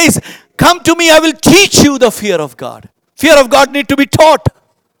 34:11 says, come to me, I will teach you the fear of God. Fear of God need to be taught.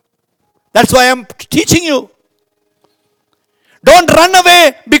 That's why I am teaching you. Don't run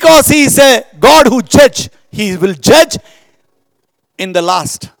away because He is a God who judges. He will judge in the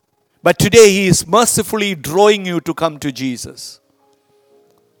last. But today He is mercifully drawing you to come to Jesus.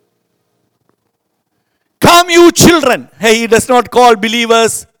 Come you children. Hey, He does not call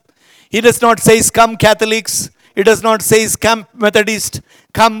believers. He does not say come Catholics. He does not say come Methodist,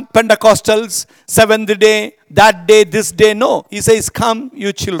 come Pentecostals, seventh day, that day, this day. No, He says come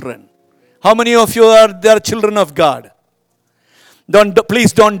you children. How many of you are there children of God?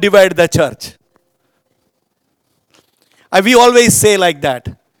 Please don't divide the church. We always say like that.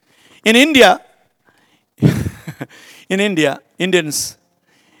 In India, Indians,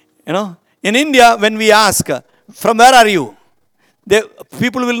 in India, when we ask, from where are you?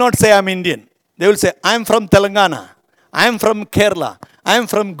 People will not say, I'm Indian. They will say, I'm from Telangana. I am from Kerala. I am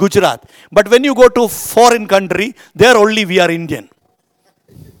from Gujarat. But when you go to foreign country, there only we are Indian.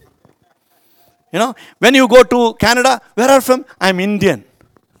 When you go to Canada, where are you from? I am Indian.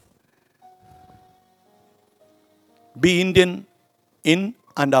 Be Indian in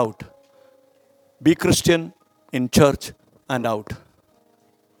and out. Be Christian in church and out.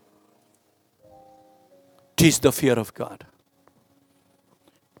 Teach the fear of God.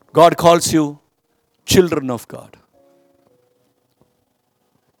 God calls you children of God.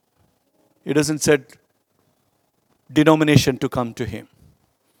 He doesn't say denomination to come to Him.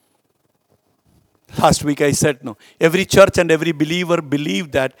 Last week I said, no. Every church and every believer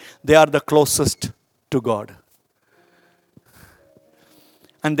believe that they are the closest to God.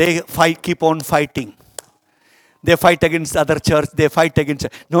 And they keep on fighting. They fight against other church. They fight against,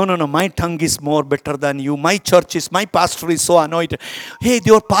 no, my tongue is more better than you. My pastor is so anointed. Hey,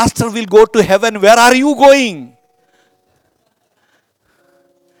 your pastor will go to heaven. Where are you going?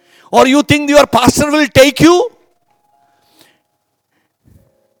 Or you think your pastor will take you?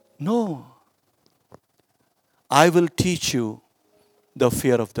 No. I will teach you the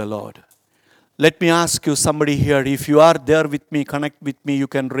fear of the Lord. Let me ask you, somebody here, if you are there with me, connect with me, you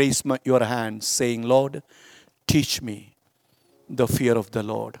can raise your hands saying, Lord, teach me the fear of the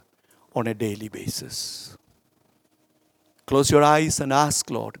Lord on a daily basis. Close your eyes and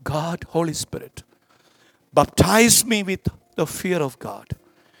ask, Lord, God, Holy Spirit, baptize me with the fear of God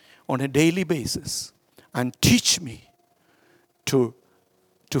on a daily basis and teach me to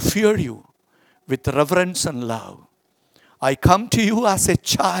fear you with reverence and love. I come to you as a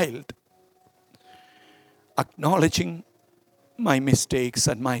child, acknowledging my mistakes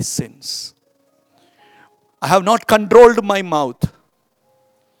and my sins. I have not controlled my mouth.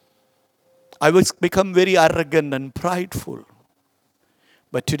 I was become very arrogant and prideful.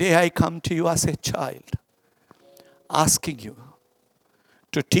 But today I come to you as a child, asking you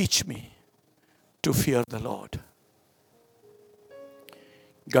to teach me to fear the Lord.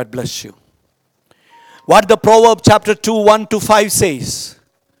 God bless you. What the Proverbs chapter 2, 1 to 5 says.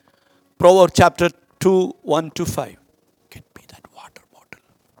 Proverbs chapter 2, 1 to 5. Get me that water bottle.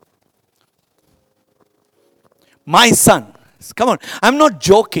 My son. Come on. I'm not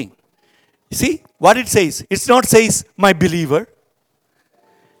joking. See what it says? It's not says my believer.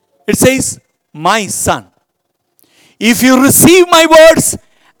 It says my son. If you receive my words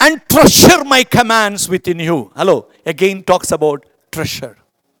and treasure my commands within you. Hello. Again talks about treasure.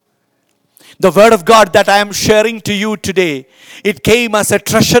 The word of God that I am sharing to you today, it came as a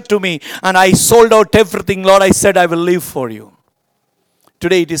treasure to me and I sold out everything. Lord, I said I will live for you.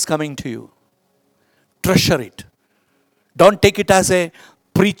 Today it is coming to you. Treasure it. Don't take it as a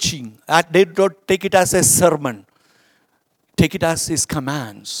preaching. Don't take it as a sermon. Take it as His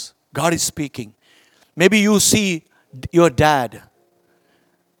commands. God is speaking. Maybe you see your dad,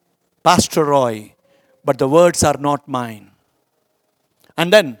 Pastor Roy, but the words are not mine.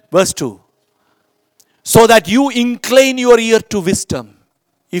 And then verse 2. So that you incline your ear to wisdom.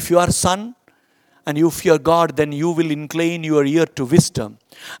 If you are son and you fear God, then you will incline your ear to wisdom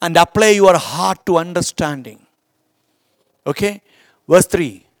and apply your heart to understanding. Okay? Verse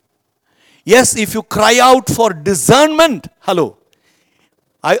 3. Yes, if you cry out for discernment. Hello.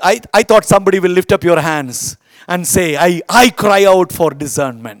 I thought somebody will lift up your hands and say, I cry out for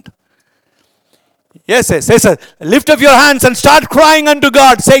discernment. Yes. Lift up your hands and start crying unto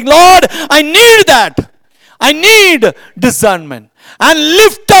God, saying, Lord, I need that. I need discernment. And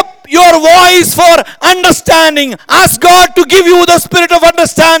lift up your voice for understanding. Ask God to give you the spirit of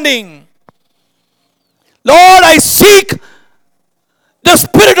understanding. Lord, I seek the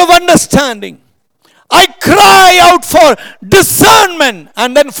spirit of understanding. I cry out for discernment.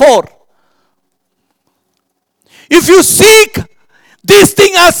 And then 4. If you seek this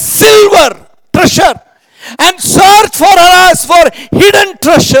thing as silver, treasure, and search for us for hidden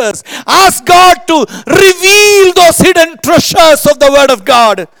treasures. Ask God to reveal those hidden treasures of the Word of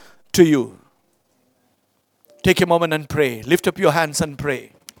God to you. Take a moment and pray. Lift up your hands and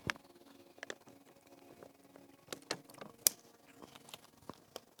pray.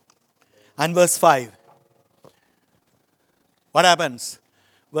 And verse 5. What happens?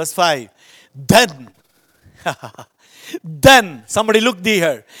 Verse 5. Then, somebody look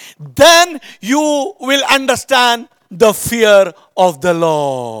there. Then you will understand the fear of the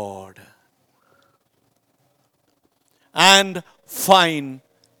Lord and find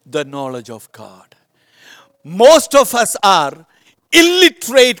the knowledge of God. Most of us are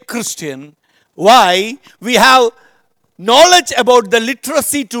illiterate Christian. Why? We have knowledge about the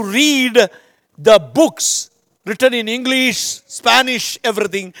literacy to read the books written in English, Spanish,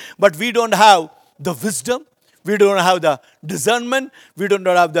 everything, but we don't have the wisdom. We don't have the discernment. We do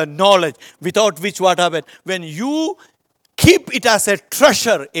not have the knowledge. Without which what happened? When you keep it as a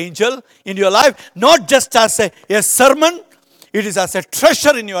treasure, angel, in your life, not just as a sermon, it is as a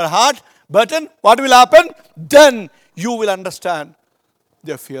treasure in your heart. But then what will happen? Then you will understand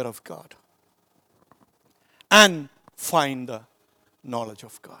the fear of God and find the knowledge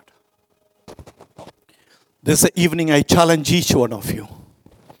of God. This evening I challenge each one of you.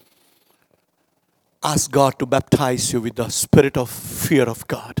 Ask God to baptize you with the spirit of fear of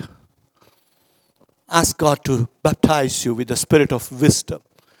God. Ask God to baptize you with the spirit of wisdom,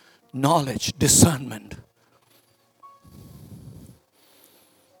 knowledge, discernment.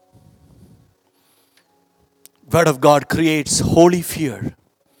 Word of God creates holy fear.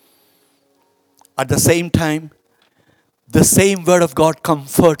 At the same time, the same Word of God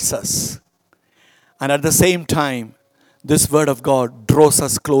comforts us. And at the same time, this Word of God draws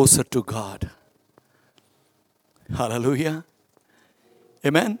us closer to God. Hallelujah.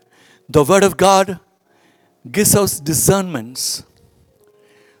 Amen. The Word of God gives us discernments.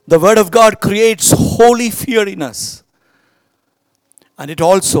 The Word of God creates holy fear in us. And it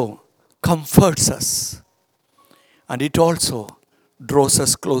also comforts us. And it also draws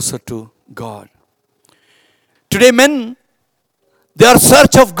us closer to God. Today men, they are in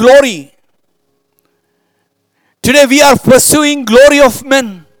search of glory. Today we are pursuing glory of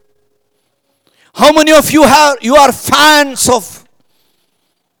men. How many of you are fans of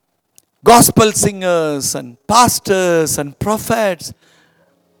gospel singers and pastors and prophets?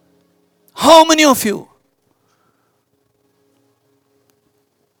 How many of you?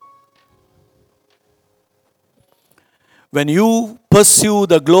 When you pursue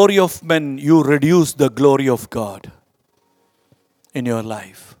the glory of men, you reduce the glory of God in your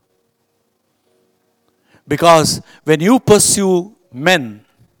life. Because when you pursue men,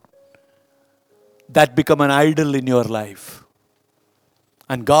 that become an idol in your life.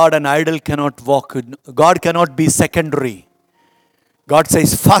 And God and idol cannot walk. God cannot be secondary. God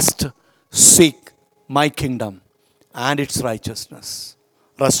says, first seek my kingdom and its righteousness.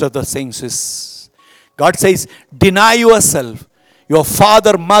 Rest of the things is... God says, deny yourself. Your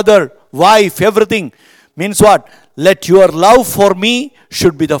father, mother, wife, everything. Means what? Let your love for me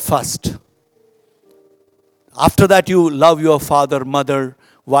should be the first. After that you love your father, mother,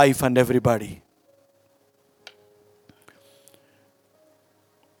 wife and everybody.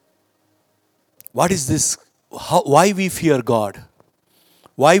 What is this? Why we fear God?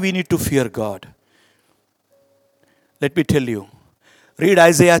 Why we need to fear God? Let me tell you. Read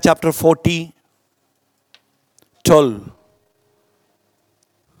Isaiah chapter 40, 12.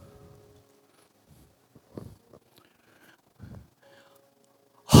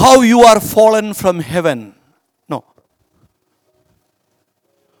 How you are fallen from heaven. No.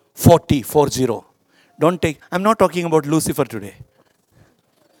 40. Don't take, I'm not talking about Lucifer today.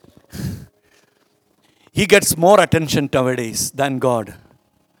 He gets more attention nowadays than God.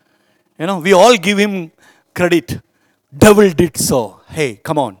 You know, we all give him credit. Devil did so. Hey,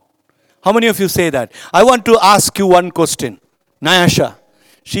 come on. How many of you say that? I want to ask you one question. Nyasha,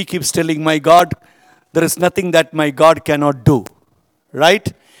 she keeps telling my God, there is nothing that my God cannot do. Right?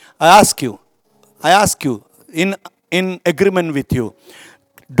 I ask you, in agreement with you,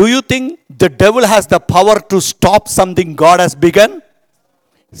 do you think the devil has the power to stop something God has begun?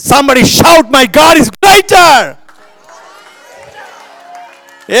 Somebody shout, my God is greater.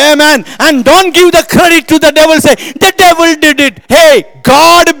 Amen. And don't give the credit to the devil. Say, the devil did it. Hey,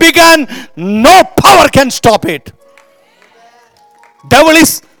 God began. No power can stop it. Devil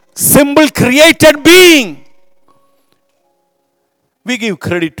is symbol created being. We give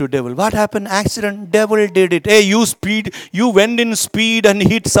credit to devil. What happened? Accident. Devil did it. Hey, you went in speed and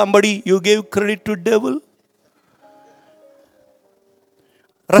hit somebody. You gave credit to devil.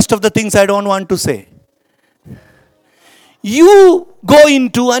 Rest of the things I don't want to say. You go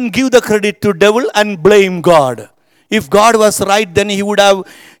into and give the credit to devil and blame God. If God was right, then he would have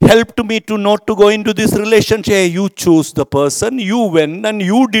helped me to not to go into this relationship. Hey, you chose the person, you went and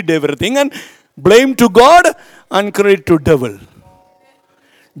you did everything, and blame to God and credit to devil.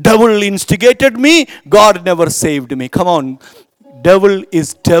 Devil instigated me, God never saved me. Come on, devil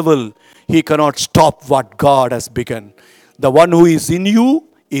is devil. He cannot stop what God has begun. The one who is in you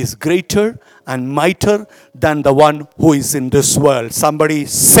is greater and mightier than the one who is in this world. Somebody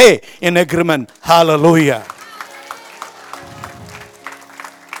say in agreement, hallelujah.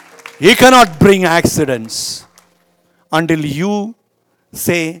 He cannot bring accidents until you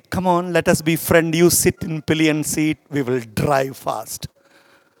say, come on, let us be friends. You sit in pillion seat, we will drive fast.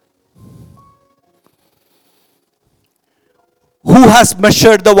 Who has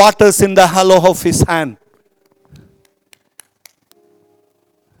measured the waters in the hollow of his hand?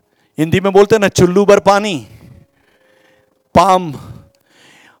 Hindi में बोलते हैं ना चुल्लू भर पानी. Palm.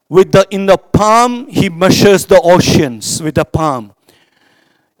 In the palm, he measures the oceans with the palm.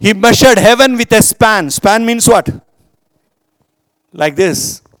 He measured heaven with a span. Span means what? Like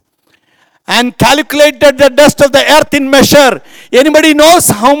this. And calculated the dust of the earth in measure. Anybody knows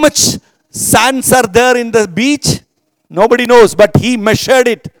how much sands are there in the beach? Nobody knows, but he measured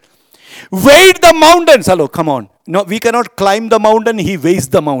it. Weighed the mountains. Hello, come on. No, we cannot climb the mountain. He weighs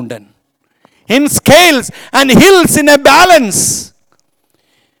the mountain. In scales and hills in a balance.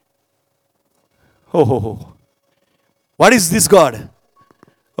 Oh. What is this God?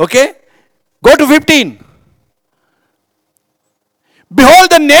 Okay. Go to 15. Behold,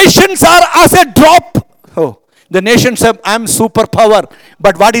 the nations are as a drop. Oh, the nations have, I am superpower.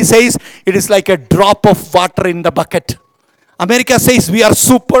 But what he says, it is like a drop of water in the bucket. America says we are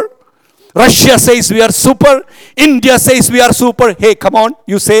super. Russia says we are super. India says we are super. Hey, come on.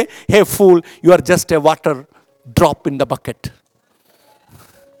 You say, hey, fool, you are just a water drop in the bucket.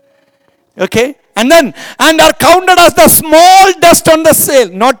 Okay? And are counted as the small dust on the sail.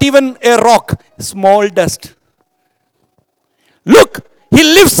 Not even a rock. Small dust. Look, he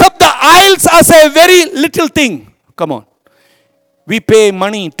lifts up the isles as a very little thing. Come on. We pay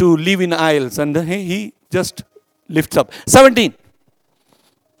money to live in isles. And he just lifts up. 17.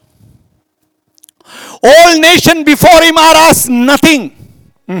 All nations before him are as nothing.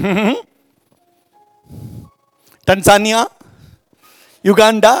 Tanzania,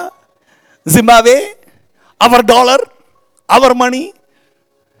 Uganda, Zimbabwe, our dollar, our money,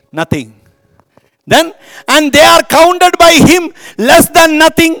 nothing. Then, and they are counted by him less than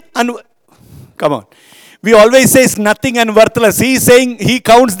nothing. And come on, we always say nothing and worthless. He is saying he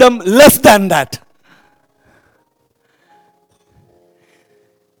counts them less than that.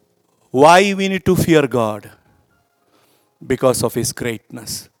 Why we need to fear God? Because of his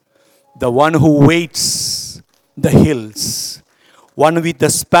greatness. The one who weights the hills. One with the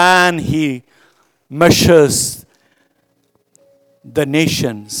span, he measures the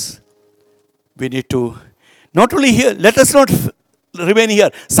nations. We need to, not only here, let us not remain here.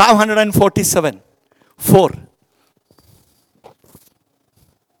 Psalm 147, 4.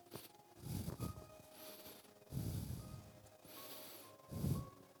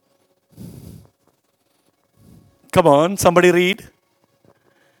 Come on, somebody read.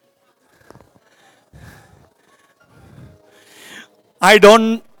 I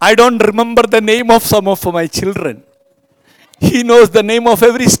don't remember the name of some of my children. He knows the name of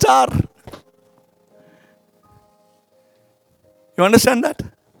every star. You understand that?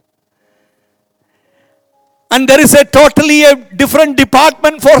 And there is a totally different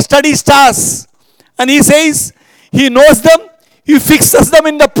department for study stars. And he says, he knows them, he fixes them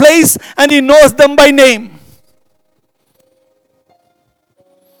in the place, and he knows them by name.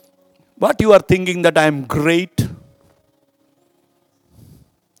 What you are thinking that I am great?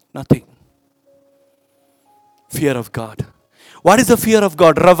 Nothing. Fear of God. What is the fear of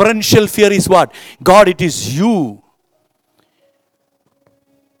God? Reverential fear is what? God, it is you.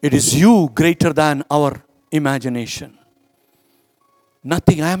 It is you greater than our imagination.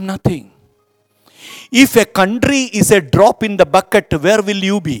 Nothing. I am nothing. If a country is a drop in the bucket, where will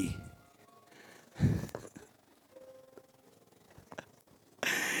you be?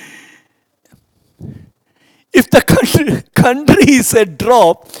 If the country is a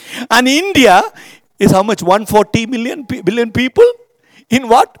drop, and India is how much? 140 billion people? In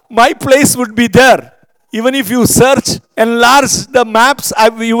what? My place would be there. Even if you search, enlarge the maps,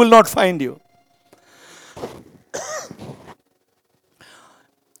 you will not find you.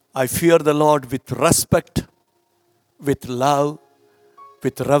 I fear the Lord with respect, with love,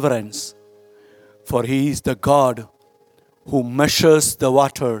 with reverence. For he is the God who measures the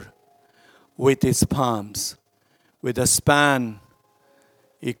water with his palms. With a span,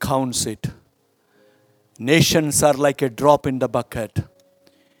 he counts it. Nations are like a drop in the bucket.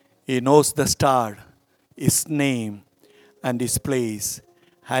 He knows the star, his name, and his place.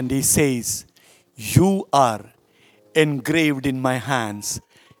 And he says, you are engraved in my hands.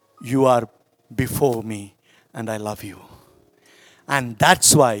 You are before me, and I love you. And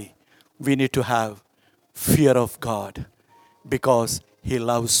that's why we need to have fear of God, because he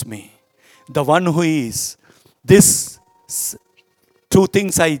loves me. The one who is, this two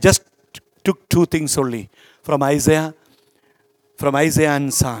things, I just took two things only from Isaiah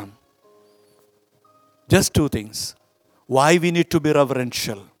and Psalm. Just two things. Why we need to be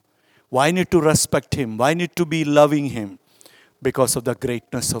reverential. Why need to respect him. Why need to be loving him. Because of the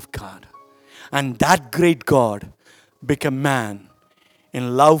greatness of God. And that great God became man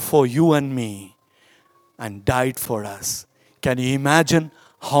in love for you and me and died for us. Can you imagine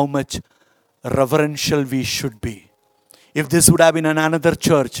how much reverential we should be. If this would have been in another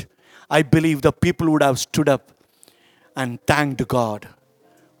church, I believe the people would have stood up and thanked God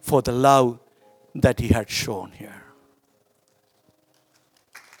for the love that He had shown here.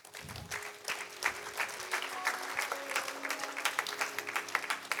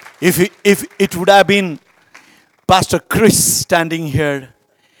 If it would have been Pastor Chris standing here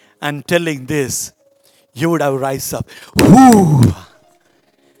and telling this, you would have rise up. Whoo!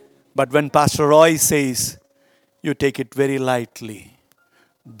 But when Pastor Roy says, you take it very lightly.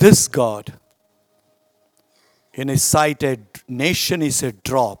 This God, in His sight, a nation is a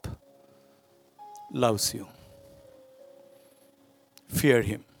drop, loves you. Fear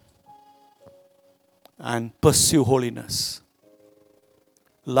Him and pursue holiness.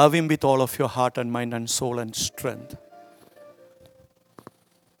 Love Him with all of your heart and mind and soul and strength.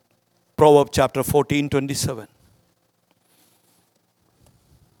 Proverbs chapter 14:27.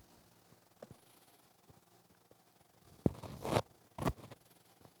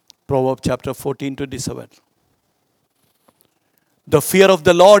 Proverbs chapter 14:27. The fear of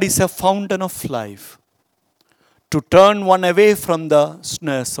the Lord is a fountain of life, to turn one away from the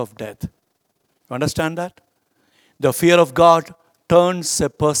snares of death. You understand that? The fear of God turns a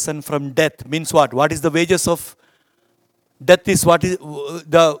person from death. Means what? What is the wages of death? Is what is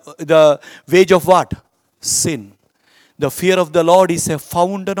the wage of what? Sin. The fear of the Lord is a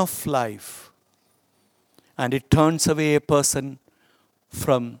fountain of life, and it turns away a person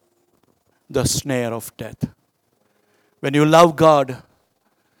from the snare of death. When you love God,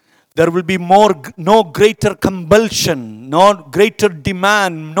 there will be no greater compulsion, no greater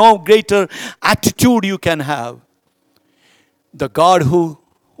demand, no greater attitude you can have. The God who,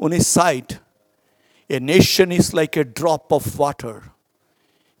 on His sight, a nation is like a drop of water.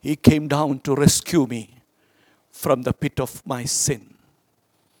 He came down to rescue me from the pit of my sin.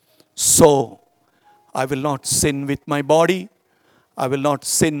 So, I will not sin with my body. I will not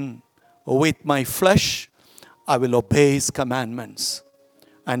sin with my flesh. I will obey His commandments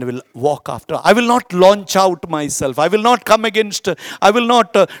and will walk after. I will not launch out myself. I will not come against, I will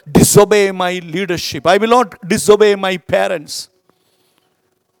not disobey my leadership. I will not disobey my parents.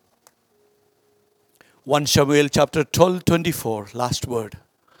 1 Samuel chapter 12:24, last word.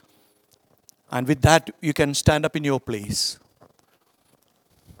 And with that, you can stand up in your place.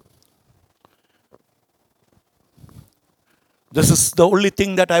 This is the only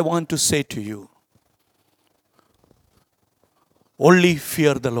thing that I want to say to you. Only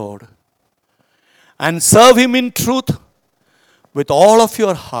fear the Lord and serve Him in truth with all of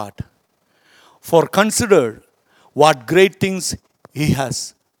your heart. For consider what great things He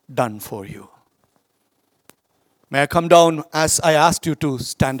has done for you. May I come down as I asked you to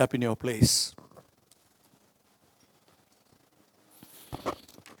stand up in your place.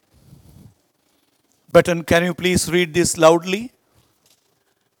 Button, can you please read this loudly?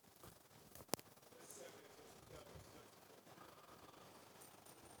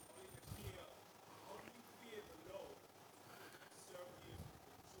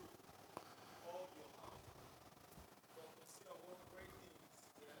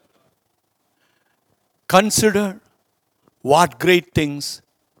 Consider what great things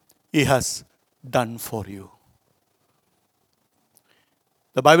He has done for you.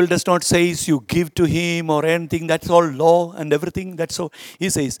 The Bible does not say you give to Him or anything. That's all law and everything. That's all. He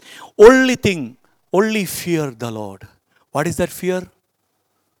says, only thing, only fear the Lord. What is that fear?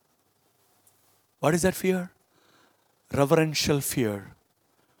 What is that fear? Reverential fear,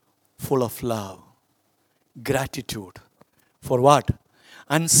 full of love, gratitude. For what?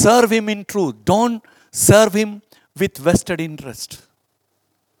 And serve Him in truth. Don't serve Him with vested interest.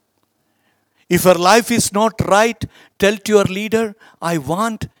 If your life is not right, tell to your leader, I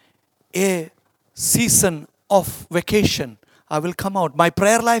want a season of vacation. I will come out. My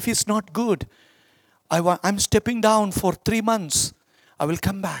prayer life is not good. I'm stepping down for 3 months. I will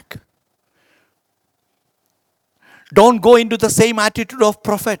come back. Don't go into the same attitude of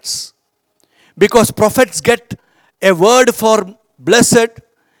prophets. Because prophets get a word for blessed,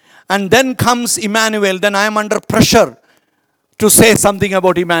 and then comes Emmanuel. Then I am under pressure to say something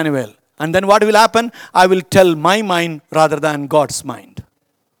about Emmanuel. And then what will happen? I will tell my mind rather than God's mind.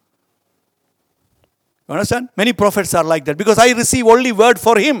 You understand? Many prophets are like that. Because I receive only word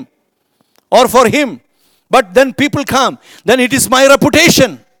for him or for him. But then people come. Then it is my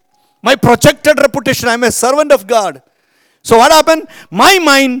reputation. My projected reputation. I am a servant of God. So what happened? My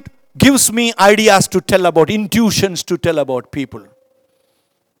mind gives me ideas to tell about, intuitions to tell about people.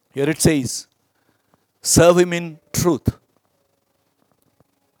 Here it says, serve him in truth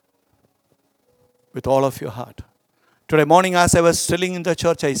with all of your heart. Today morning, as I was telling in the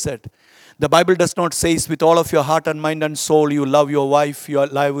church, I said, the Bible does not say with all of your heart and mind and soul, you love your wife, you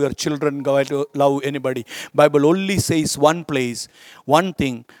love your children, go to love anybody. Bible only says one place, one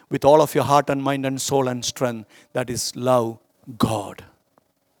thing, with all of your heart and mind and soul and strength, that is love God.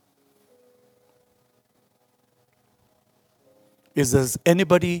 Is there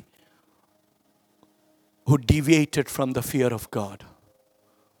anybody who deviated from the fear of God?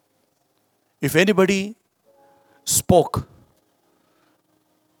 If anybody spoke,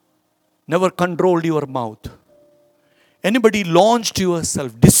 never controlled your mouth, anybody launched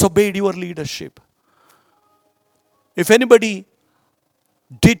yourself, disobeyed your leadership, if anybody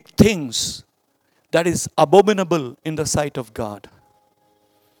did things that is abominable in the sight of God,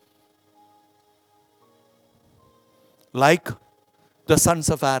 like the sons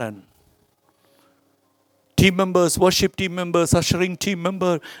of Aaron, team members, worship team members, ushering team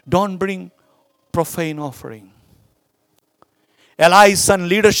member, don't bring profane offering. Eli's son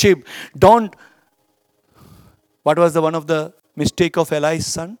leadership, don't. What was the one of the mistake of Eli's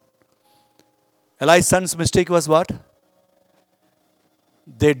son? Eli's son's mistake was what?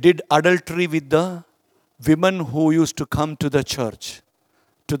 They did adultery with the women who used to come to the church,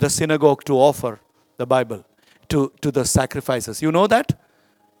 to the synagogue to offer the Bible, to the sacrifices. You know that?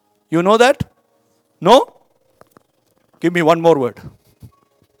 You know that? No? Give me one more word.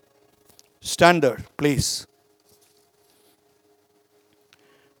 Standard, please.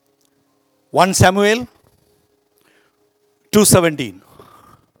 1 Samuel 2:17.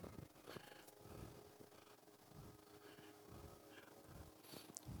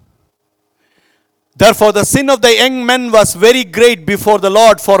 Therefore the sin of the young men was very great before the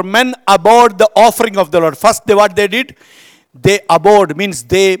Lord, for men abhorred the offering of the Lord. First, what they did? They abhorred, means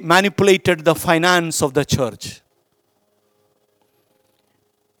they manipulated the finance of the church.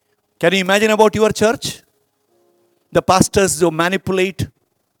 Can you imagine about your church? The pastors who manipulate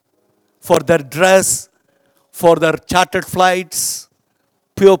for their dress, for their chartered flights.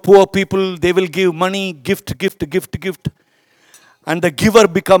 Poor people, they will give money, gift. And the giver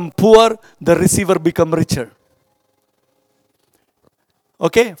become poor, the receiver become richer.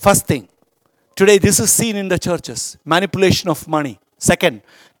 Okay, first thing. Today this is seen in the churches. Manipulation of money. Second,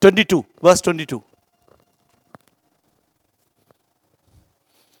 22, verse 22.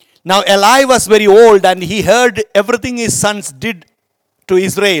 Now Eli was very old, and he heard everything his sons did to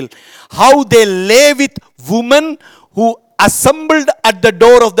Israel, how they lay with women who assembled at the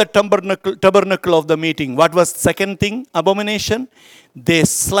door of the tabernacle of the meeting. What was second thing? Abomination. They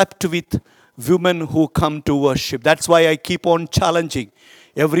slept with women who come to worship. That's why I keep on challenging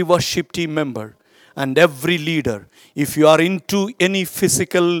every worship team member and every leader. If you are into any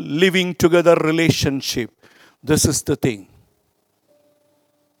physical living together relationship, this is the thing.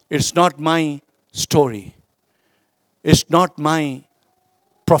 It's not my story. It's not my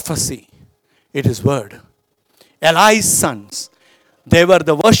prophecy. It is word. Eli's sons, they were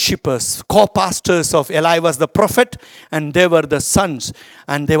the worshippers, co-pastors of Eli was the prophet, and they were the sons.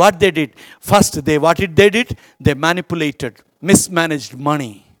 And what they did? First, they did? They manipulated, mismanaged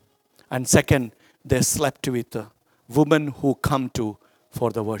money. And second, they slept with the women who come to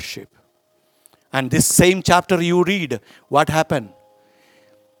for the worship. And this same chapter you read, what happened?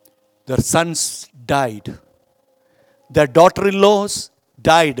 Their sons died. Their daughter-in-laws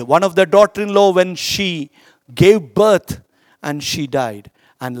died. One of their daughter-in-law, when she gave birth, and she died.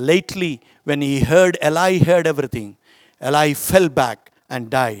 And lately, when Eli heard everything, Eli fell back and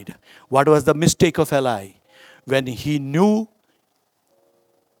died. What was the mistake of Eli? When he knew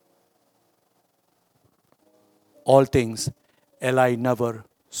all things, Eli never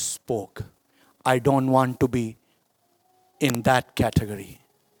spoke. I don't want to be in that category.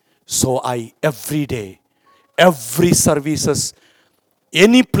 So every day, every services,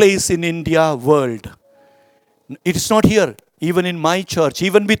 any place in India, world, it's not here, even in my church,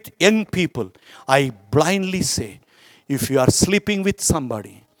 even with young people, I blindly say, if you are sleeping with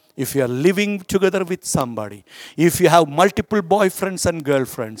somebody, if you are living together with somebody, if you have multiple boyfriends and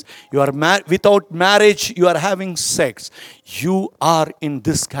girlfriends, you are without marriage, you are having sex, you are in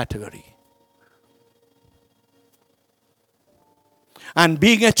this category. And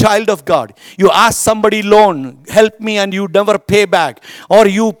being a child of God, you ask somebody loan, help me, and you never pay back, or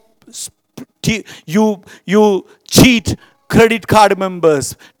you cheat credit card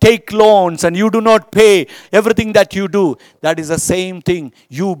members, take loans, and you do not pay everything that you do. That is the same thing,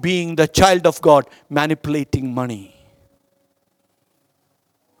 you being the child of God, manipulating money.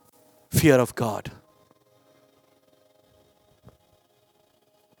 Fear of God.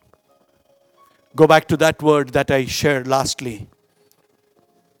 Go back to that word that I shared lastly.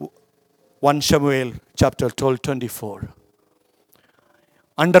 1 Samuel chapter 12, 24.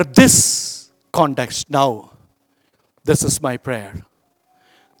 Under this context now, this is my prayer.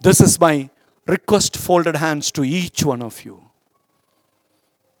 This is my request, folded hands to each one of you.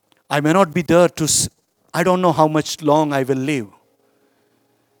 I may not be there I don't know how much long I will live.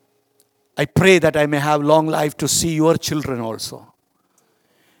 I pray that I may have long life to see your children also.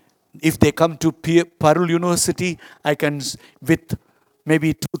 If they come to Parul University, I can, with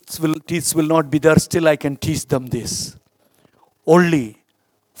maybe teeth will not be there, still I can teach them this. Only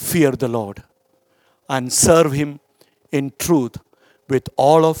fear the Lord and serve Him in truth with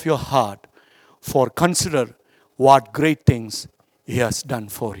all of your heart, for consider what great things He has done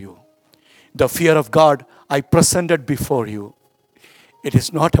for you. The fear of God I presented before you. It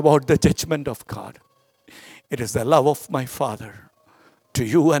is not about the judgment of God. It is the love of my Father to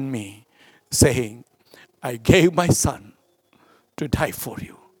you and me, saying, I gave my Son to die for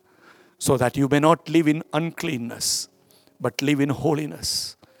you, so that you may not live in uncleanness, but live in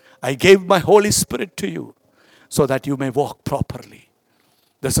holiness. I gave my Holy Spirit to you, so that you may walk properly.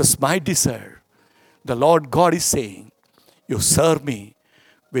 This is my desire. The Lord God is saying, you serve me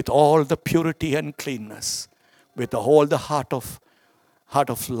with all the purity and cleanness, with all the heart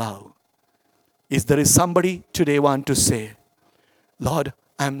of love. Is there somebody today want to say, Lord,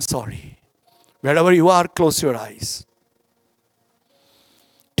 I'm sorry. Wherever you are, close your eyes.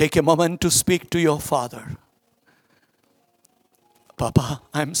 Take a moment to speak to your Father. Papa,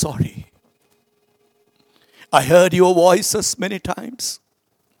 I'm sorry. I heard your voices many times.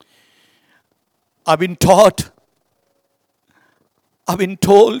 I've been taught. I've been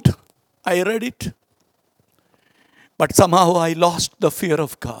told. I read it. But somehow I lost the fear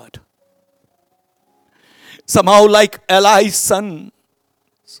of God. Somehow, like Eli's son,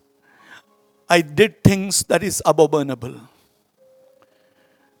 I did things that is abominable.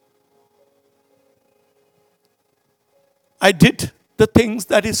 I did the things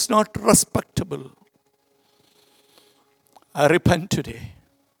that is not respectable. I repent today.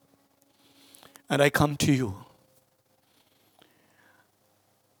 And I come to you.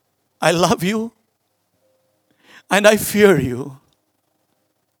 I love you. And I fear you.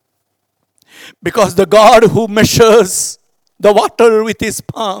 Because the God who measures the water with his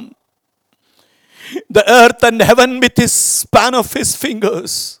palm, the earth and heaven with his span of his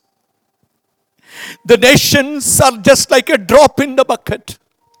fingers, the nations are just like a drop in the bucket.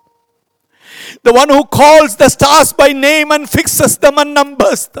 The one who calls the stars by name and fixes them and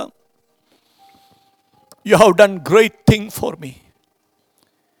numbers them. You have done great thing for me.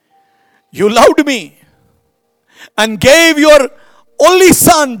 You loved me and gave your only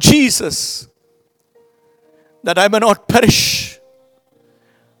Son, Jesus, that I may not perish,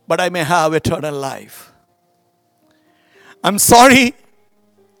 but I may have eternal life. I'm sorry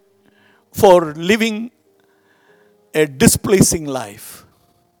for living a displeasing life.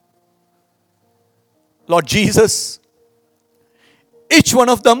 Lord Jesus, each one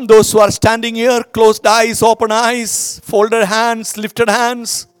of them, those who are standing here, closed eyes, open eyes, folded hands, lifted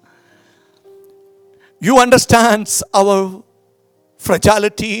hands, you understand our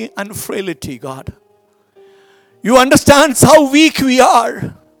fragility and frailty, God. You understand how weak we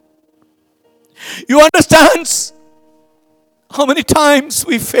are. You understand how many times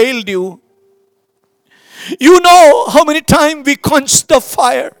we failed you. You know how many times we quenched the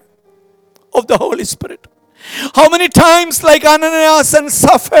fire of the Holy Spirit. How many times, like Ananias and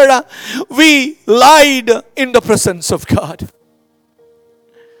Sapphira, we lied in the presence of God.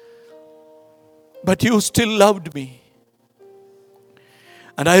 But you still loved me.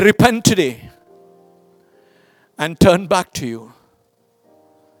 And I repent today and turn back to you.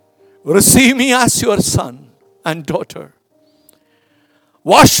 Receive me as your son and daughter.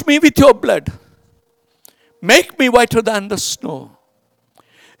 Wash me with your blood. Make me whiter than the snow.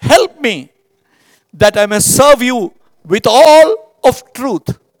 Help me that I may serve you with all of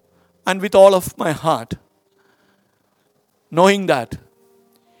truth and with all of my heart, knowing that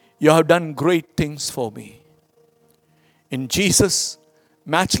you have done great things for me. In Jesus'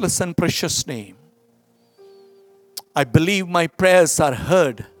 matchless and precious name, I believe my prayers are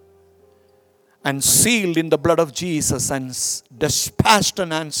heard and sealed in the blood of Jesus and dispatched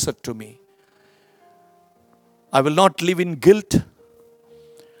and answered to me. I will not live in guilt.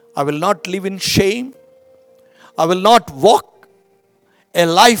 I will not live in shame. I will not walk a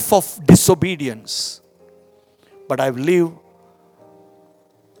life of disobedience. But I will live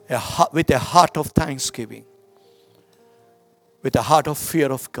with a heart of thanksgiving, with a heart of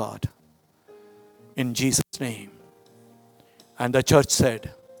fear of God. In Jesus' name. And the church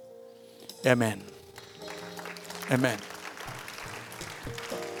said, Amen. Amen.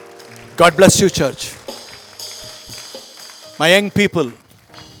 God bless you, church. My young people,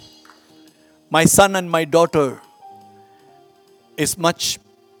 my son and my daughter is much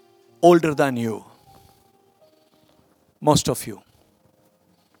older than you. Most of you.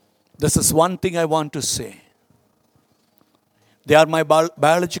 This is one thing I want to say. They are my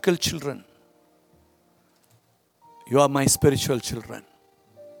biological children. You are my spiritual children.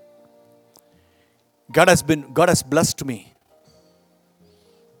 God has blessed me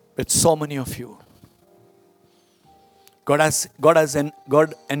with so many of you.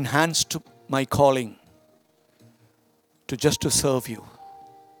 God enhanced my calling to serve you.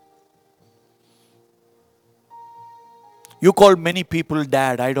 You call many people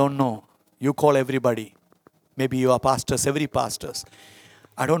dad, I don't know. You call everybody. Maybe you are pastors, every pastors.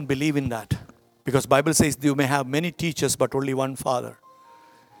 I don't believe in that. Because Bible says you may have many teachers but only one father.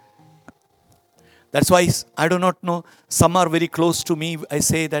 That's why I do not know. Some are very close to me. I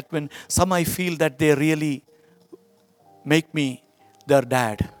say that when some I feel that they really make me their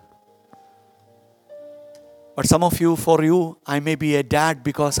dad. But some of you, for you, I may be a dad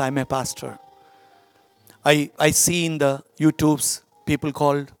because I'm a pastor. I see in the YouTubes people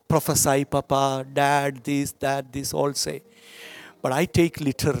called prophesy, papa, dad, this, that, this all say. But I take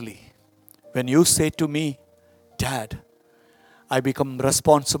literally. When you say to me, dad, I become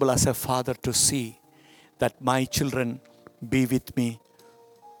responsible as a father to see that my children be with me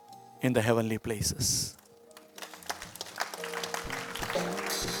in the heavenly places.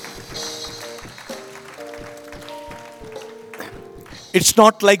 It's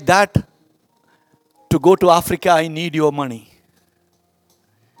not like that. To go to Africa, I need your money.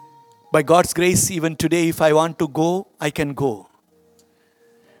 By God's grace, even today, if I want to go, I can go.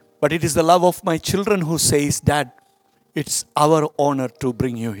 But it is the love of my children who says, Dad, it's our honor to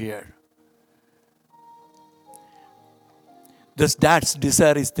bring you here. This dad's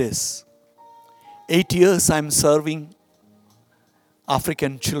desire is this. 8 years I'm serving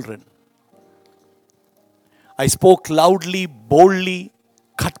African children. I spoke loudly, boldly,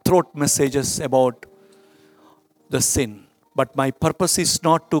 cutthroat messages about the sin. But my purpose is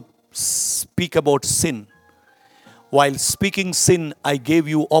not to speak about sin. While speaking sin, I gave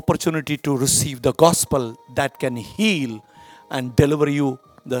you opportunity to receive the gospel that can heal and deliver you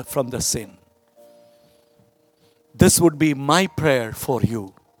from the sin. This would be my prayer for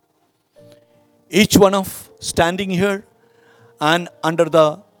you. Each one of standing here and under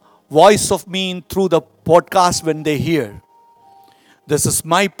the voice of me through the podcast when they hear. This is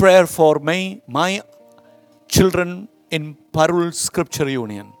my prayer for my children in Parul Scripture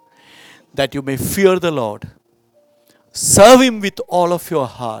Union. That you may fear the Lord. Serve Him with all of your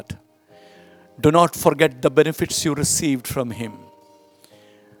heart. Do not forget the benefits you received from Him.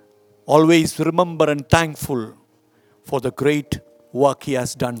 Always remember and thankful for the great work He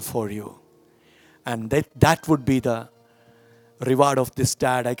has done for you. And that would be the reward of this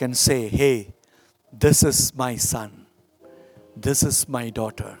dad. I can say, hey, this is my son. This is my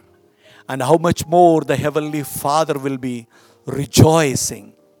daughter. And how much more the Heavenly Father will be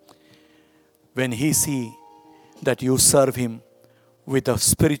rejoicing when He see that you serve Him with a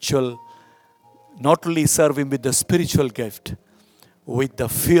spiritual, not only serve Him with the spiritual gift, with the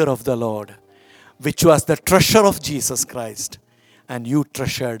fear of the Lord, which was the treasure of Jesus Christ, and you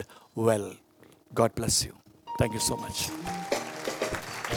treasured well. God bless you. Thank you so much.